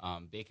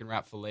 bacon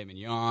wrapped filet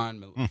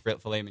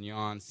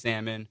mignon,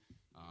 salmon.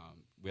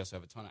 We also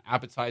have a ton of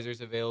appetizers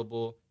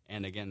available.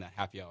 And again, that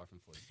happy hour from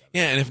 4 to 7.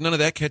 Yeah, and if none of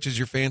that catches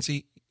your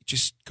fancy,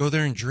 just go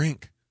there and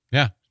drink.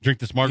 Yeah, drink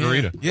this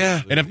margarita.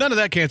 Yeah. And if none of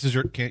that catches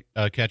your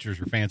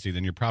fancy,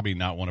 then you're probably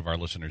not one of our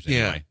listeners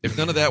anyway. Yeah. If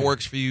none of that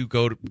works for you,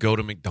 go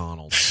to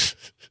McDonald's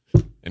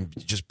and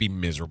just be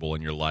miserable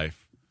in your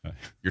life.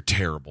 You're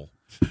terrible.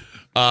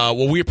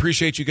 Well, we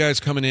appreciate you guys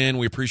coming in.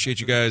 We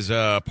appreciate you guys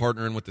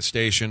partnering with the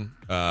station.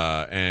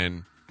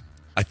 And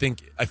I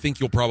think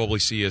you'll probably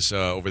see us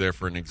over there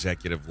for an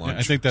executive lunch. Yeah,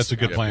 I think that's a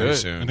good plan.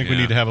 Soon. I think we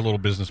need to have a little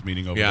business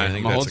meeting over there. I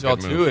think I'm that's hold a y'all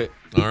good move. to it.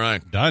 All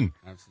right. Done.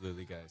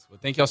 Absolutely, guys. Well,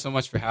 thank y'all so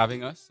much for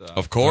having us.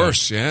 Of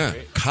course, yeah.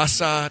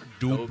 Casa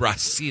do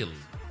Brazil.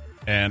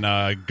 And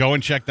go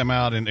and check them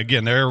out. And,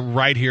 again, they're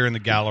right here in the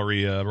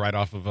Galleria, right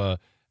off of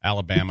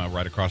Alabama,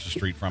 right across the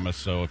street from us.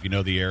 So if you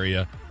know the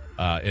area,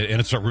 and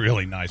it's a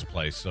really nice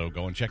place. So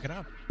go and check it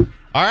out.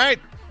 All right.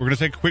 We're going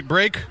to take a quick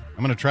break.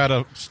 I'm going to try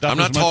to stuff I'm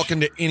not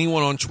talking to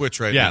anyone on Twitch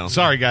right now. Yeah,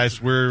 sorry,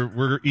 guys.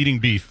 We're eating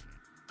beef.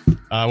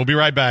 We'll be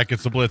right back.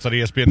 It's The Blitz on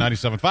ESPN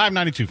 97.5,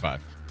 92.5.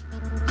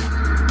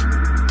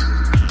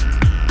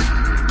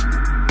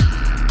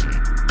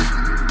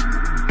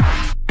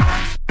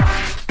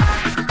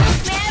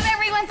 May I have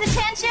everyone's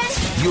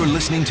attention? You're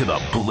listening to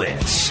The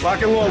Blitz.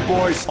 Rock and roll,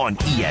 boys. On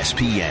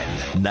ESPN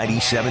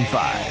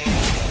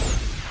 97.5.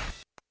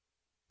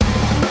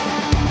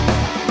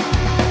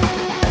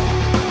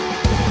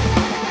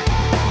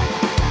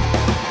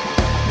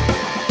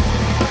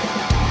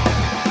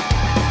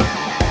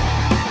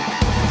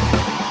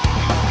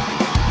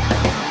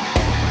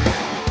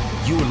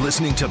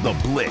 Listening to The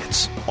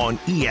Blitz on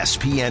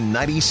ESPN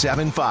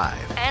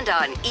 97.5. And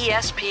on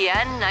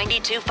ESPN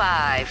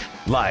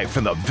 92.5. Live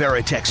from the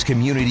Veritex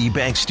Community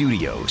Bank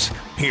Studios,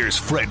 here's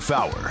Fred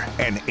Faour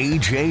and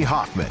AJ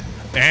Hoffman.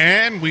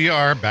 And we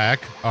are back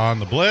on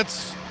The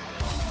Blitz.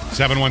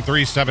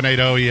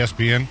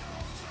 713-780-ESPN.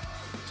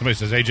 Somebody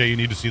says, AJ, you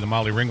need to see the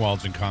Molly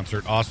Ringwalds in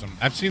concert. Awesome.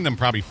 I've seen them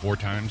probably 4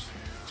 times.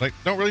 It's like,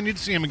 don't really need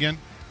to see them again.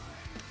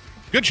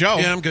 Good show.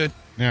 Yeah, I'm good.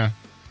 Yeah.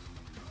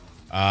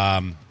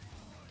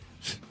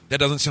 That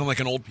doesn't sound like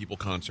an old people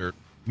concert.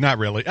 Not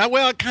really.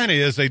 Well, it kind of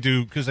is. They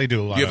do, because they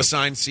do a lot. Do you have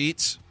assigned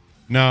seats?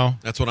 No.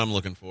 That's what I'm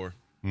looking for.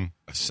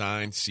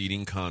 Assigned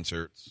seating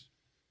concerts.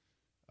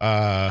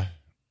 Yeah,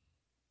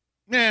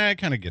 I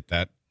kind of get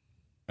that.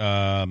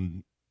 I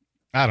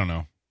don't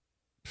know.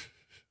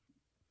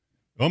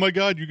 Oh, my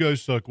God, you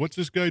guys suck. What's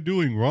this guy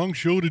doing? Wrong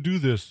show to do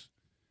this.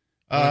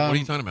 What are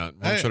you talking about?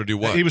 Wrong show to do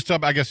what?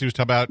 I guess he was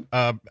talking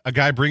about a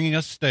guy bringing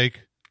us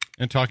steak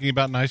and talking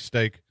about nice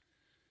steak.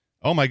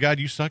 Oh, my God,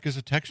 you suck as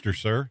a texter,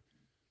 sir.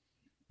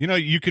 You know,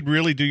 you could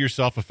really do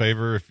yourself a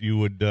favor if you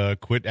would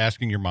quit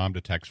asking your mom to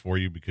text for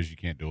you because you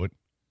can't do it.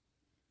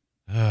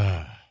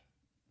 Way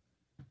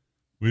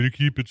to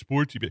keep it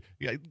sportsy.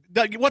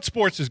 What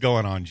sports is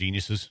going on,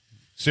 geniuses?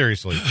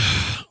 Seriously.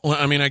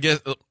 Well, I mean, I guess,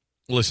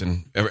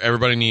 listen,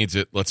 everybody needs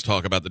it. Let's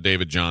talk about the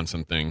David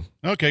Johnson thing.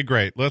 Okay,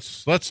 great.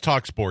 Let's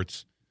talk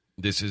sports.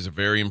 This is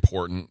very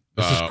important.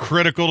 This is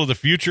critical to the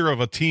future of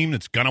a team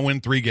that's going to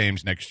win 3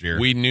 games next year.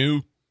 We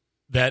knew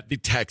that the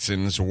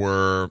Texans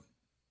were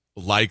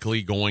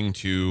likely going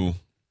to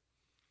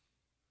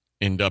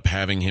end up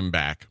having him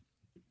back.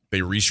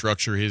 They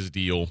restructure his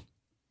deal.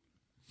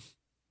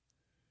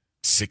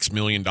 $6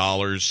 million.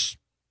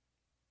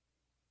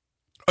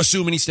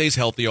 Assuming he stays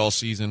healthy all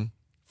season.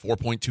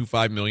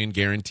 $4.25 million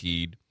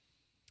guaranteed.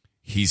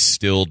 He's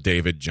still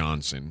David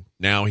Johnson.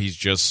 Now he's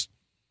just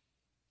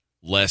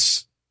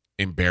less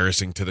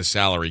embarrassing to the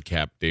salary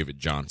cap, David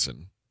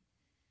Johnson.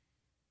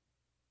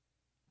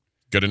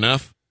 Good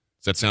enough?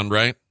 Does that sound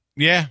right?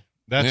 Yeah,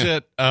 that's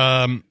it.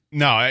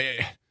 No,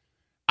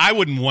 I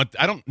wouldn't want.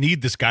 I don't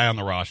need this guy on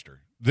the roster.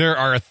 There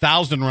are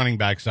 1,000 running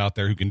backs out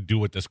there who can do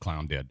what this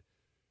clown did,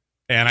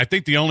 and I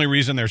think the only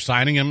reason they're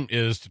signing him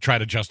is to try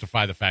to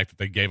justify the fact that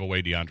they gave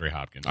away DeAndre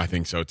Hopkins. I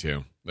think so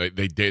too. They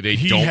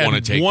don't want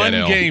to take one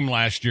that L. game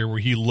last year where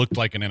he looked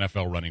like an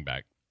NFL running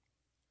back.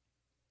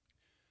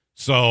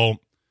 So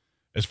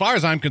As far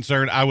as I'm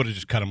concerned, I would have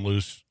just cut him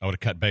loose. I would have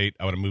cut bait.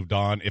 I would have moved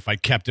on. If I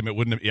kept him, I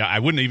wouldn't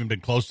have even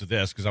been close to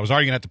this because I was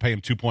already going to have to pay him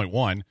 2.1.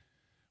 Well,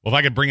 if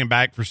I could bring him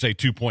back for, say,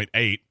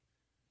 2.8,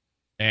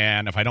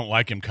 and if I don't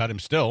like him, cut him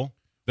still,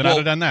 then I'd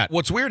have done that.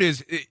 What's weird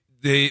is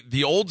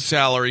the old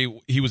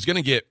salary, he was going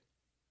to get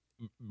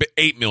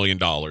 $8 million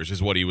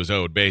is what he was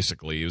owed,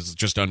 basically. He was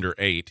just under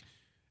 8,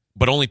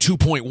 but only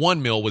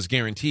 2.1 mil was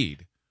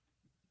guaranteed.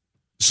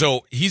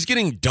 So he's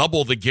getting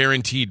double the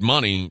guaranteed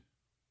money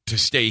to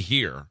stay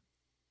here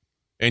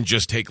and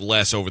just take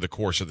less over the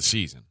course of the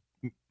season.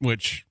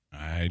 Which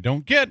I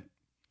don't get.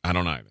 I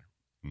don't either.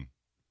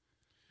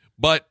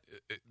 But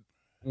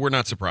we're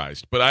not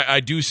surprised. But I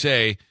do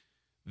say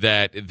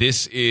that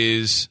this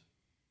is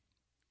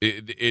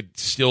it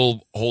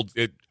still holds,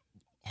 it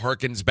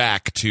harkens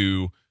back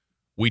to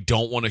we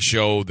don't want to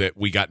show that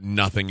we got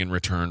nothing in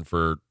return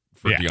for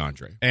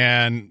DeAndre.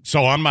 And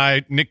so on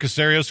my Nick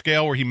Caserio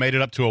scale where he made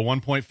it up to a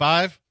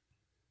 1.5,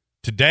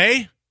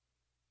 today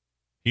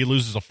he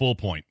loses a full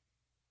point.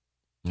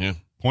 Yeah.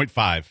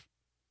 0.5.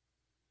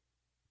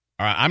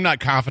 All right, I'm not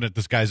confident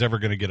this guy's ever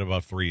going to get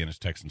above 3 in his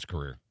Texans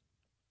career.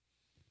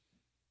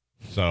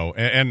 So,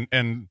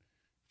 and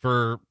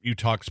for you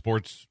talk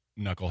sports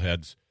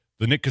knuckleheads,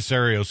 the Nick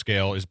Caserio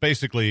scale is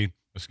basically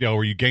a scale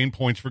where you gain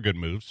points for good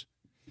moves.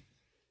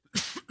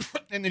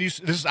 And then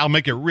I'll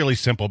make it really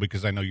simple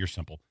because I know you're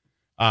simple.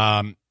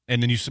 And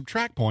then you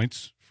subtract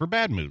points for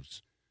bad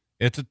moves.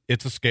 It's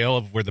a scale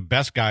of where the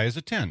best guy is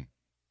a 10.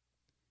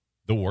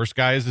 The worst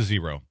guy is a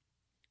 0.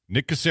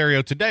 Nick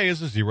Caserio today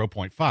is a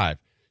 0.5.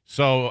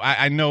 So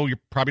I know you're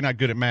probably not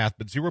good at math,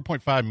 but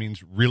 0.5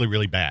 means really,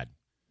 really bad.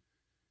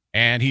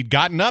 And he'd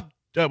gotten up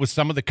with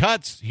some of the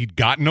cuts. He'd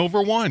gotten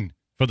over 1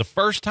 for the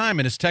first time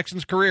in his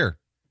Texans career.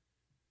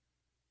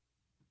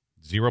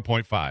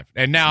 0.5.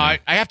 And now I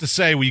have to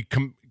say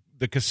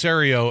the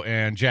Caserio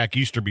and Jack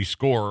Easterby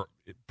score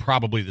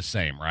probably the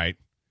same, right?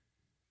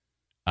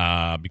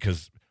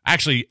 Because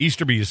actually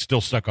Easterby is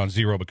still stuck on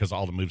 0 because of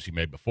all the moves he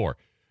made before.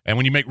 And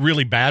when you make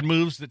really bad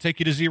moves that take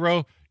you to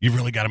 0, you've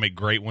really got to make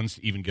great ones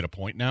to even get a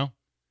point now.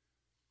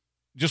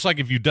 Just like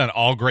if you've done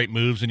all great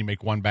moves and you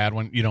make one bad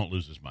one, you don't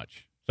lose as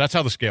much. So that's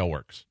how the scale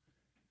works.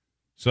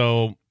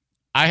 So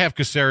I have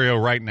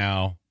Caserio right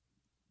now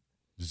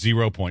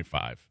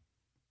 0.5.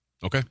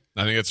 Okay.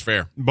 I think that's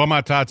fair.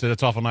 Beaumont Todd said,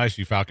 that's awful nice of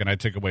you, Falcon. I'd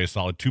take away a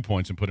solid 2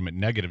 points and put him at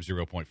negative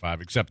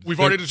 0.5, except we've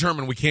already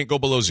determined we can't go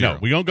below 0. No,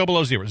 we don't go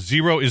below 0.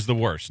 0 is the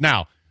worst.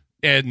 Now,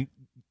 and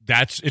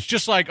it's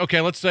just like,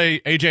 okay, let's say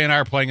AJ and I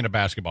are playing in a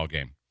basketball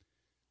game.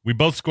 We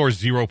both score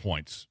 0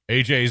 points.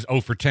 AJ's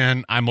 0 for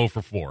 10. I'm 0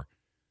 for 4.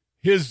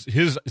 His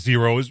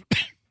 0 is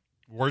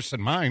worse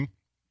than mine.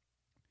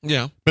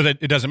 Yeah. But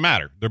it doesn't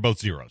matter. They're both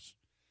zeros.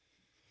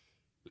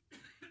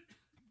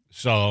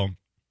 So,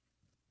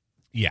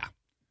 yeah.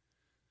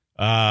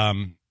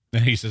 And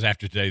he says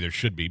after today there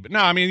should be. But no,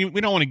 I mean,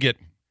 we don't want to get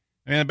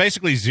 – I mean,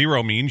 basically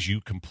 0 means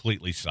you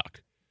completely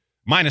suck.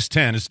 Minus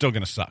 10 is still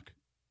going to suck.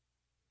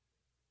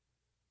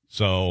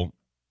 So,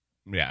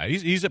 yeah,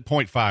 he's at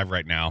 0.5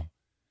 right now.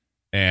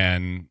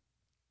 And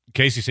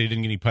Casey said he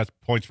didn't get any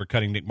points for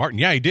cutting Nick Martin.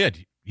 Yeah, he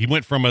did. He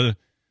went from a 0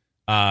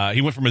 to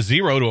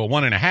a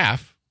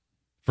 1.5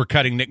 for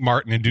cutting Nick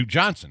Martin and Duke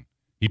Johnson.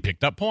 He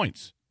picked up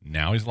points.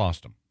 Now he's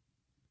lost them.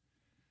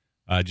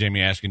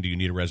 Jamie asking, do you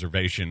need a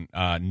reservation?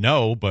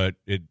 No, but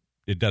it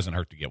doesn't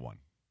hurt to get one,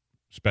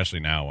 especially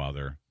now while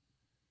they're,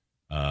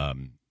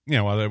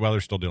 while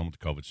they're still dealing with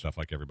the COVID stuff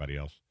like everybody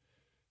else.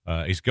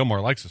 Ace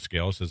Gilmore likes the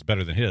scale, says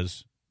better than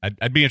his.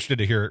 I'd be interested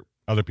to hear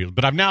other people,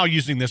 but I'm now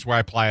using this where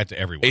I apply it to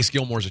everyone. Ace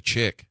Gilmore's a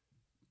chick.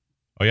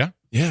 Oh yeah,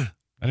 yeah.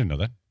 I didn't know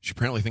that. She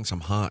apparently thinks I'm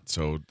hot,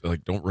 so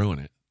don't ruin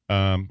it.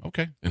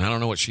 Okay. And I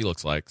don't know what she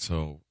looks like,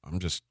 so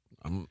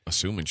I'm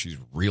assuming she's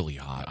really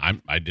hot.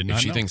 I did not know.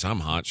 If she thinks I'm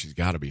hot, she's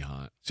got to be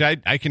hot. See,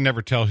 I can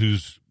never tell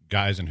who's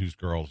guys and who's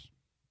girls.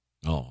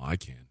 Oh, I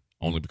can.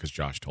 Only because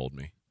Josh told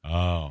me.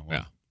 Oh. Well,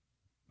 yeah.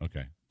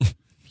 Okay.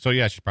 So,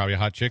 yeah, she's probably a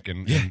hot chick.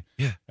 And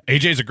yeah.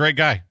 AJ's a great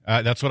guy.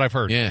 That's what I've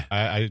heard. Yeah.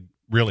 I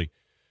really.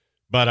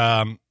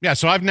 But, yeah,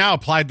 so I've now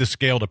applied the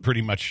scale to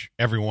pretty much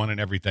everyone and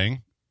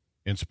everything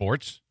in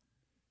sports.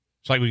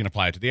 It's like we can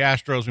apply it to the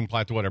Astros, we can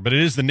apply it to whatever. But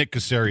it is the Nick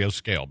Caserio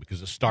scale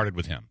because it started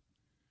with him.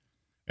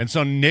 And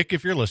so, Nick,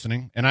 if you're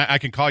listening, and I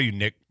can call you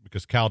Nick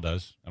because Cal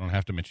does. I don't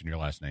have to mention your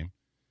last name.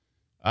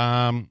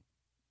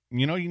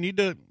 You're going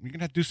to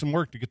have to do some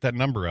work to get that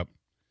number up.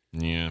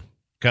 Yeah.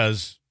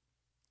 Because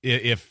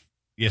if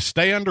you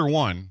stay under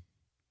 1,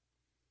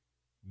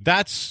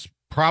 that's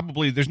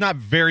probably, there's not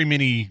very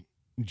many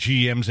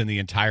GMs in the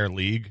entire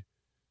league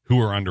who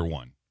are under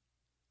 1.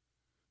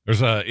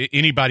 There's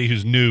anybody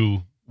who's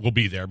new will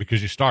be there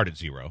because you start at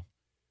 0.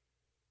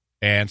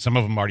 And some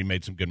of them already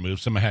made some good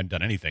moves. Some hadn't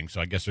done anything, so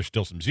I guess there's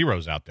still some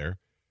zeros out there.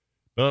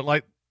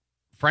 But,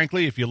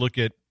 frankly, if you look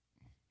at,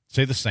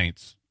 say, the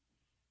Saints,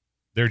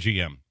 their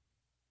GM,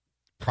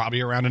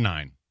 probably around a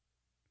 9.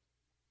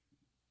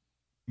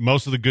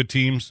 Most of the good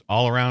teams,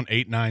 all around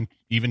 8, 9,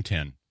 even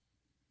 10.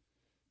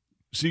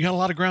 So you got a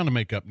lot of ground to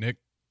make up, Nick.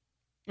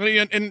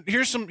 And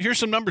here's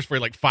some numbers for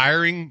you, like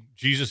firing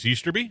Jesus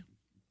Easterby.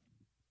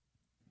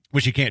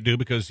 which he can't do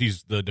because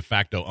he's the de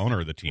facto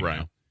owner of the team Right.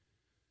 now.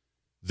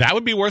 That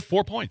would be worth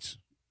 4 points.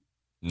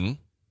 Mm-hmm.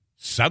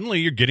 Suddenly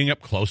you're getting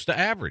up close to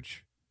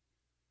average.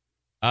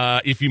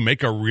 If you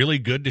make a really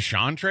good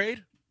Deshaun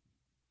trade,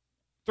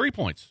 3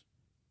 points.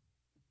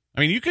 I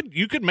mean, you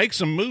could make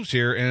some moves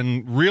here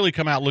and really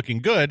come out looking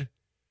good.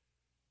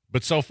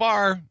 But so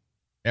far,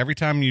 every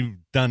time you've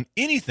done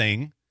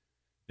anything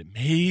that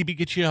maybe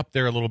gets you up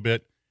there a little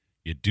bit,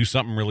 you do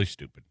something really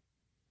stupid.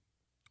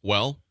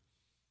 Well,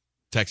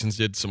 Texans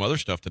did some other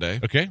stuff today.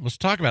 Okay, let's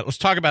talk about it. Let's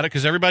talk about it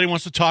because everybody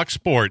wants to talk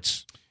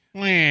sports.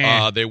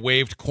 They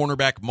waived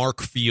cornerback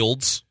Mark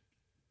Fields,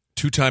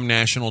 two-time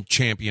national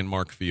champion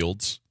Mark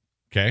Fields.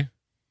 Okay.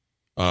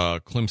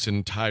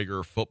 Clemson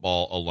Tiger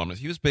football alumnus.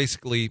 He was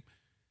basically,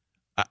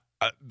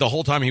 the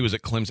whole time he was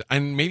at Clemson,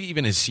 and maybe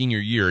even his senior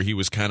year, he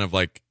was kind of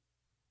like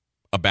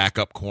a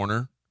backup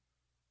corner.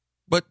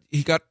 But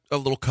he got a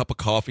little cup of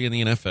coffee in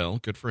the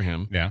NFL. Good for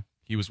him. Yeah.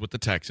 He was with the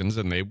Texans,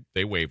 and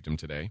they waived him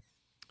today.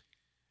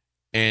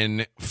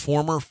 And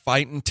former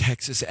Fighting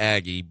Texas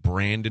Aggie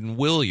Brandon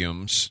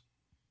Williams,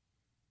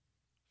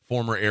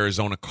 former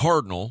Arizona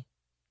Cardinal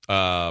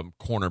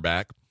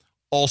cornerback,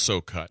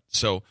 also cut.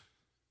 So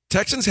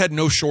Texans had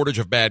no shortage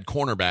of bad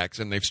cornerbacks,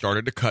 and they've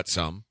started to cut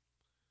some.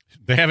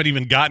 They haven't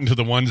even gotten to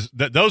the ones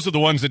that those are the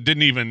ones that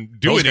didn't even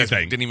do those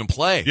anything. Guys didn't even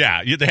play.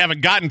 Yeah, they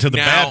haven't gotten to the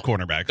bad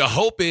cornerbacks. The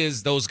hope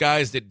is those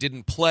guys that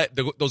didn't play,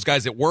 those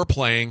guys that were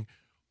playing,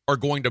 are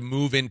going to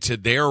move into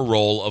their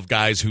role of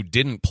guys who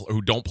don't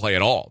play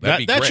at all.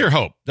 That's great. Your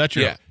hope. That's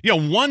your hope. You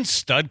know, one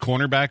stud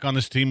cornerback on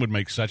this team would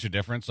make such a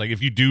difference. Like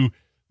if you do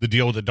the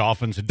deal with the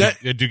Dolphins and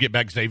do get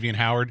back Xavier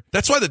Howard.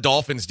 That's why the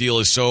Dolphins deal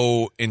is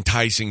so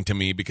enticing to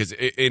me because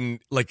and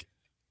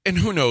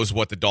who knows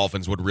what the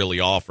Dolphins would really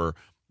offer.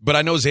 But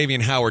I know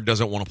Xavier Howard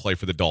doesn't want to play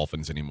for the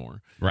Dolphins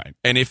anymore. Right.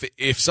 And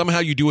if somehow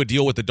you do a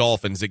deal with the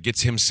Dolphins that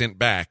gets him sent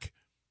back,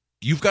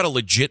 you've got a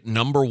legit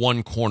number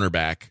one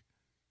cornerback.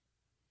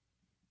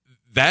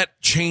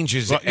 That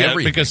changes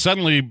everything. Because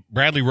suddenly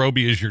Bradley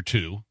Roby is your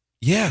 2.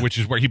 Yeah. Which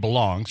is where he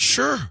belongs.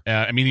 Sure.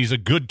 I mean, he's a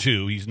good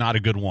 2. He's not a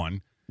good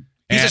 1.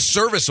 He's a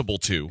serviceable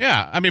 2.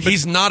 Yeah. I mean,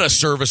 he's not a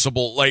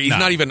serviceable, he's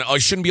not even, he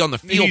shouldn't be on the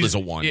field as a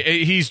 1.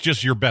 He's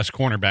just your best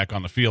cornerback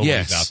on the field when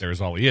he's out there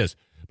is all he is.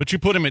 But you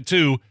put him at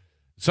 2,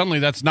 suddenly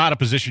that's not a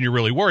position you're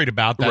really worried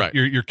about. Right.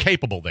 You're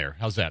capable there.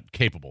 How's that?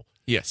 Capable.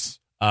 Yes.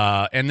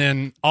 And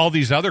then all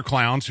these other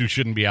clowns who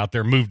shouldn't be out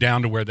there move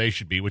down to where they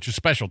should be, which is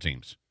special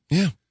teams.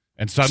 Yeah.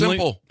 And suddenly,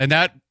 simple. And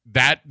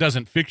that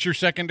doesn't fix your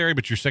secondary,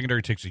 but your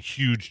secondary takes a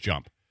huge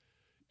jump.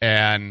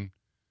 And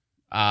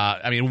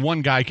I mean,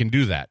 one guy can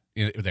do that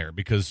there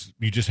because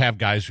you just have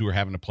guys who are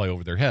having to play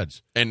over their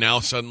heads. And now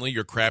suddenly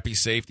your crappy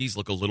safeties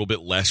look a little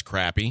bit less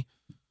crappy.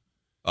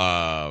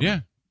 Yeah,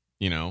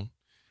 you know.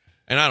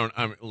 And I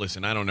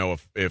don't know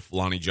if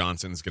Lonnie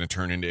Johnson's going to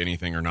turn into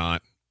anything or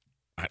not.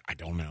 I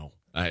don't know.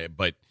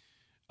 But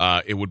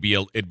it'd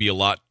be a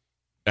lot.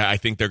 I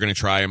think they're going to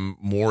try him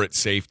more at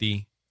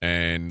safety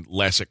and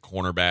less at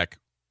cornerback.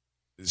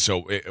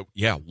 So,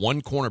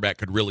 one cornerback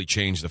could really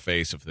change the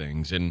face of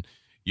things. And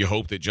you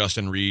hope that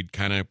Justin Reed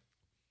kind of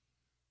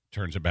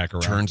turns it back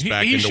around. Turns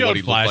back into what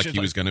he looked like he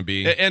was going to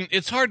be. And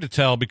it's hard to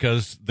tell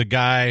because the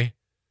guy,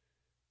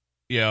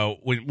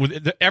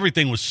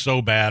 everything was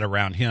so bad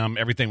around him.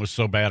 Everything was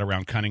so bad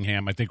around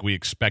Cunningham. I think we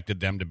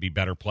expected them to be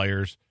better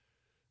players.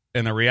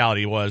 And the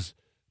reality was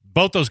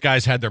both those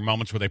guys had their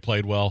moments where they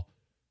played well,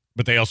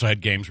 but they also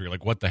had games where you're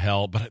like, what the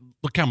hell? But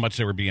look how much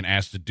they were being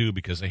asked to do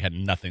because they had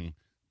nothing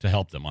to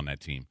help them on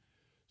that team.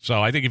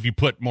 So I think if you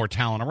put more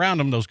talent around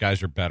them, those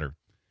guys are better.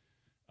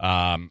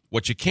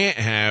 What you can't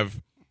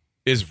have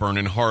is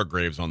Vernon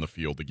Hargraves on the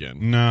field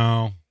again.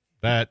 No,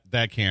 that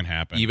can't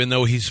happen. Even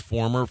though he's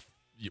former,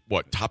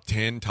 top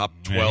 10, top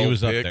 12 he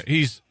was pick? Up there.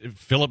 He's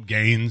Phillip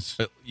Gaines.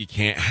 But you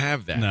can't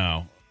have that.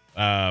 No.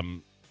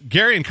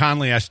 Gary and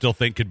Conley I still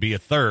think could be a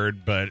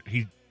third, but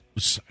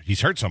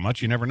he's hurt so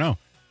much you never know.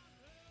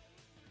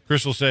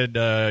 Crystal said,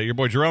 your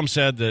boy Jerome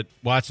said that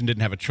Watson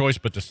didn't have a choice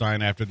but to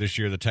sign after this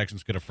year. The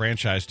Texans could have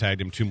franchise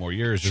tagged him 2 more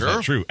years. Sure. Is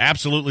that true?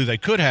 Absolutely they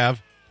could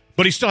have,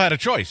 but he still had a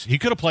choice. He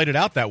could have played it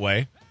out that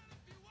way.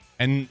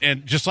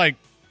 And just like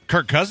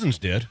Kirk Cousins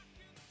did,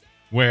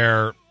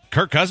 where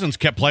Kirk Cousins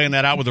kept playing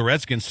that out with the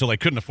Redskins till they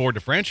couldn't afford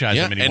to franchise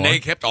him anymore. And they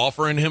kept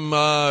offering him,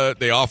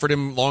 they offered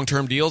him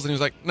long-term deals, and he was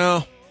like,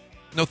 no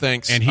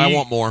thanks, and I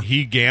want more.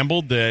 He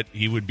gambled that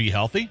he would be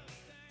healthy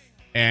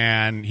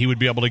and he would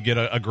be able to get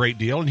a great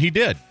deal, and he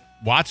did.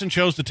 Watson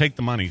chose to take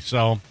the money,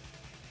 so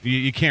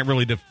you can't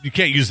really you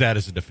can't use that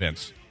as a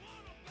defense.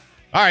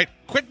 All right,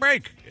 quick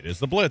break. It is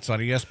the Blitz on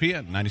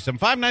ESPN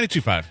 97.5,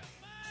 92.5.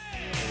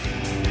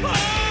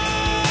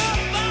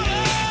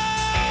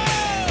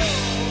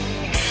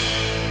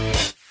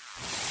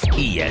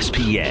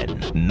 ESPN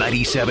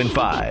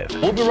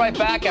 97.5. We'll be right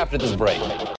back after this break.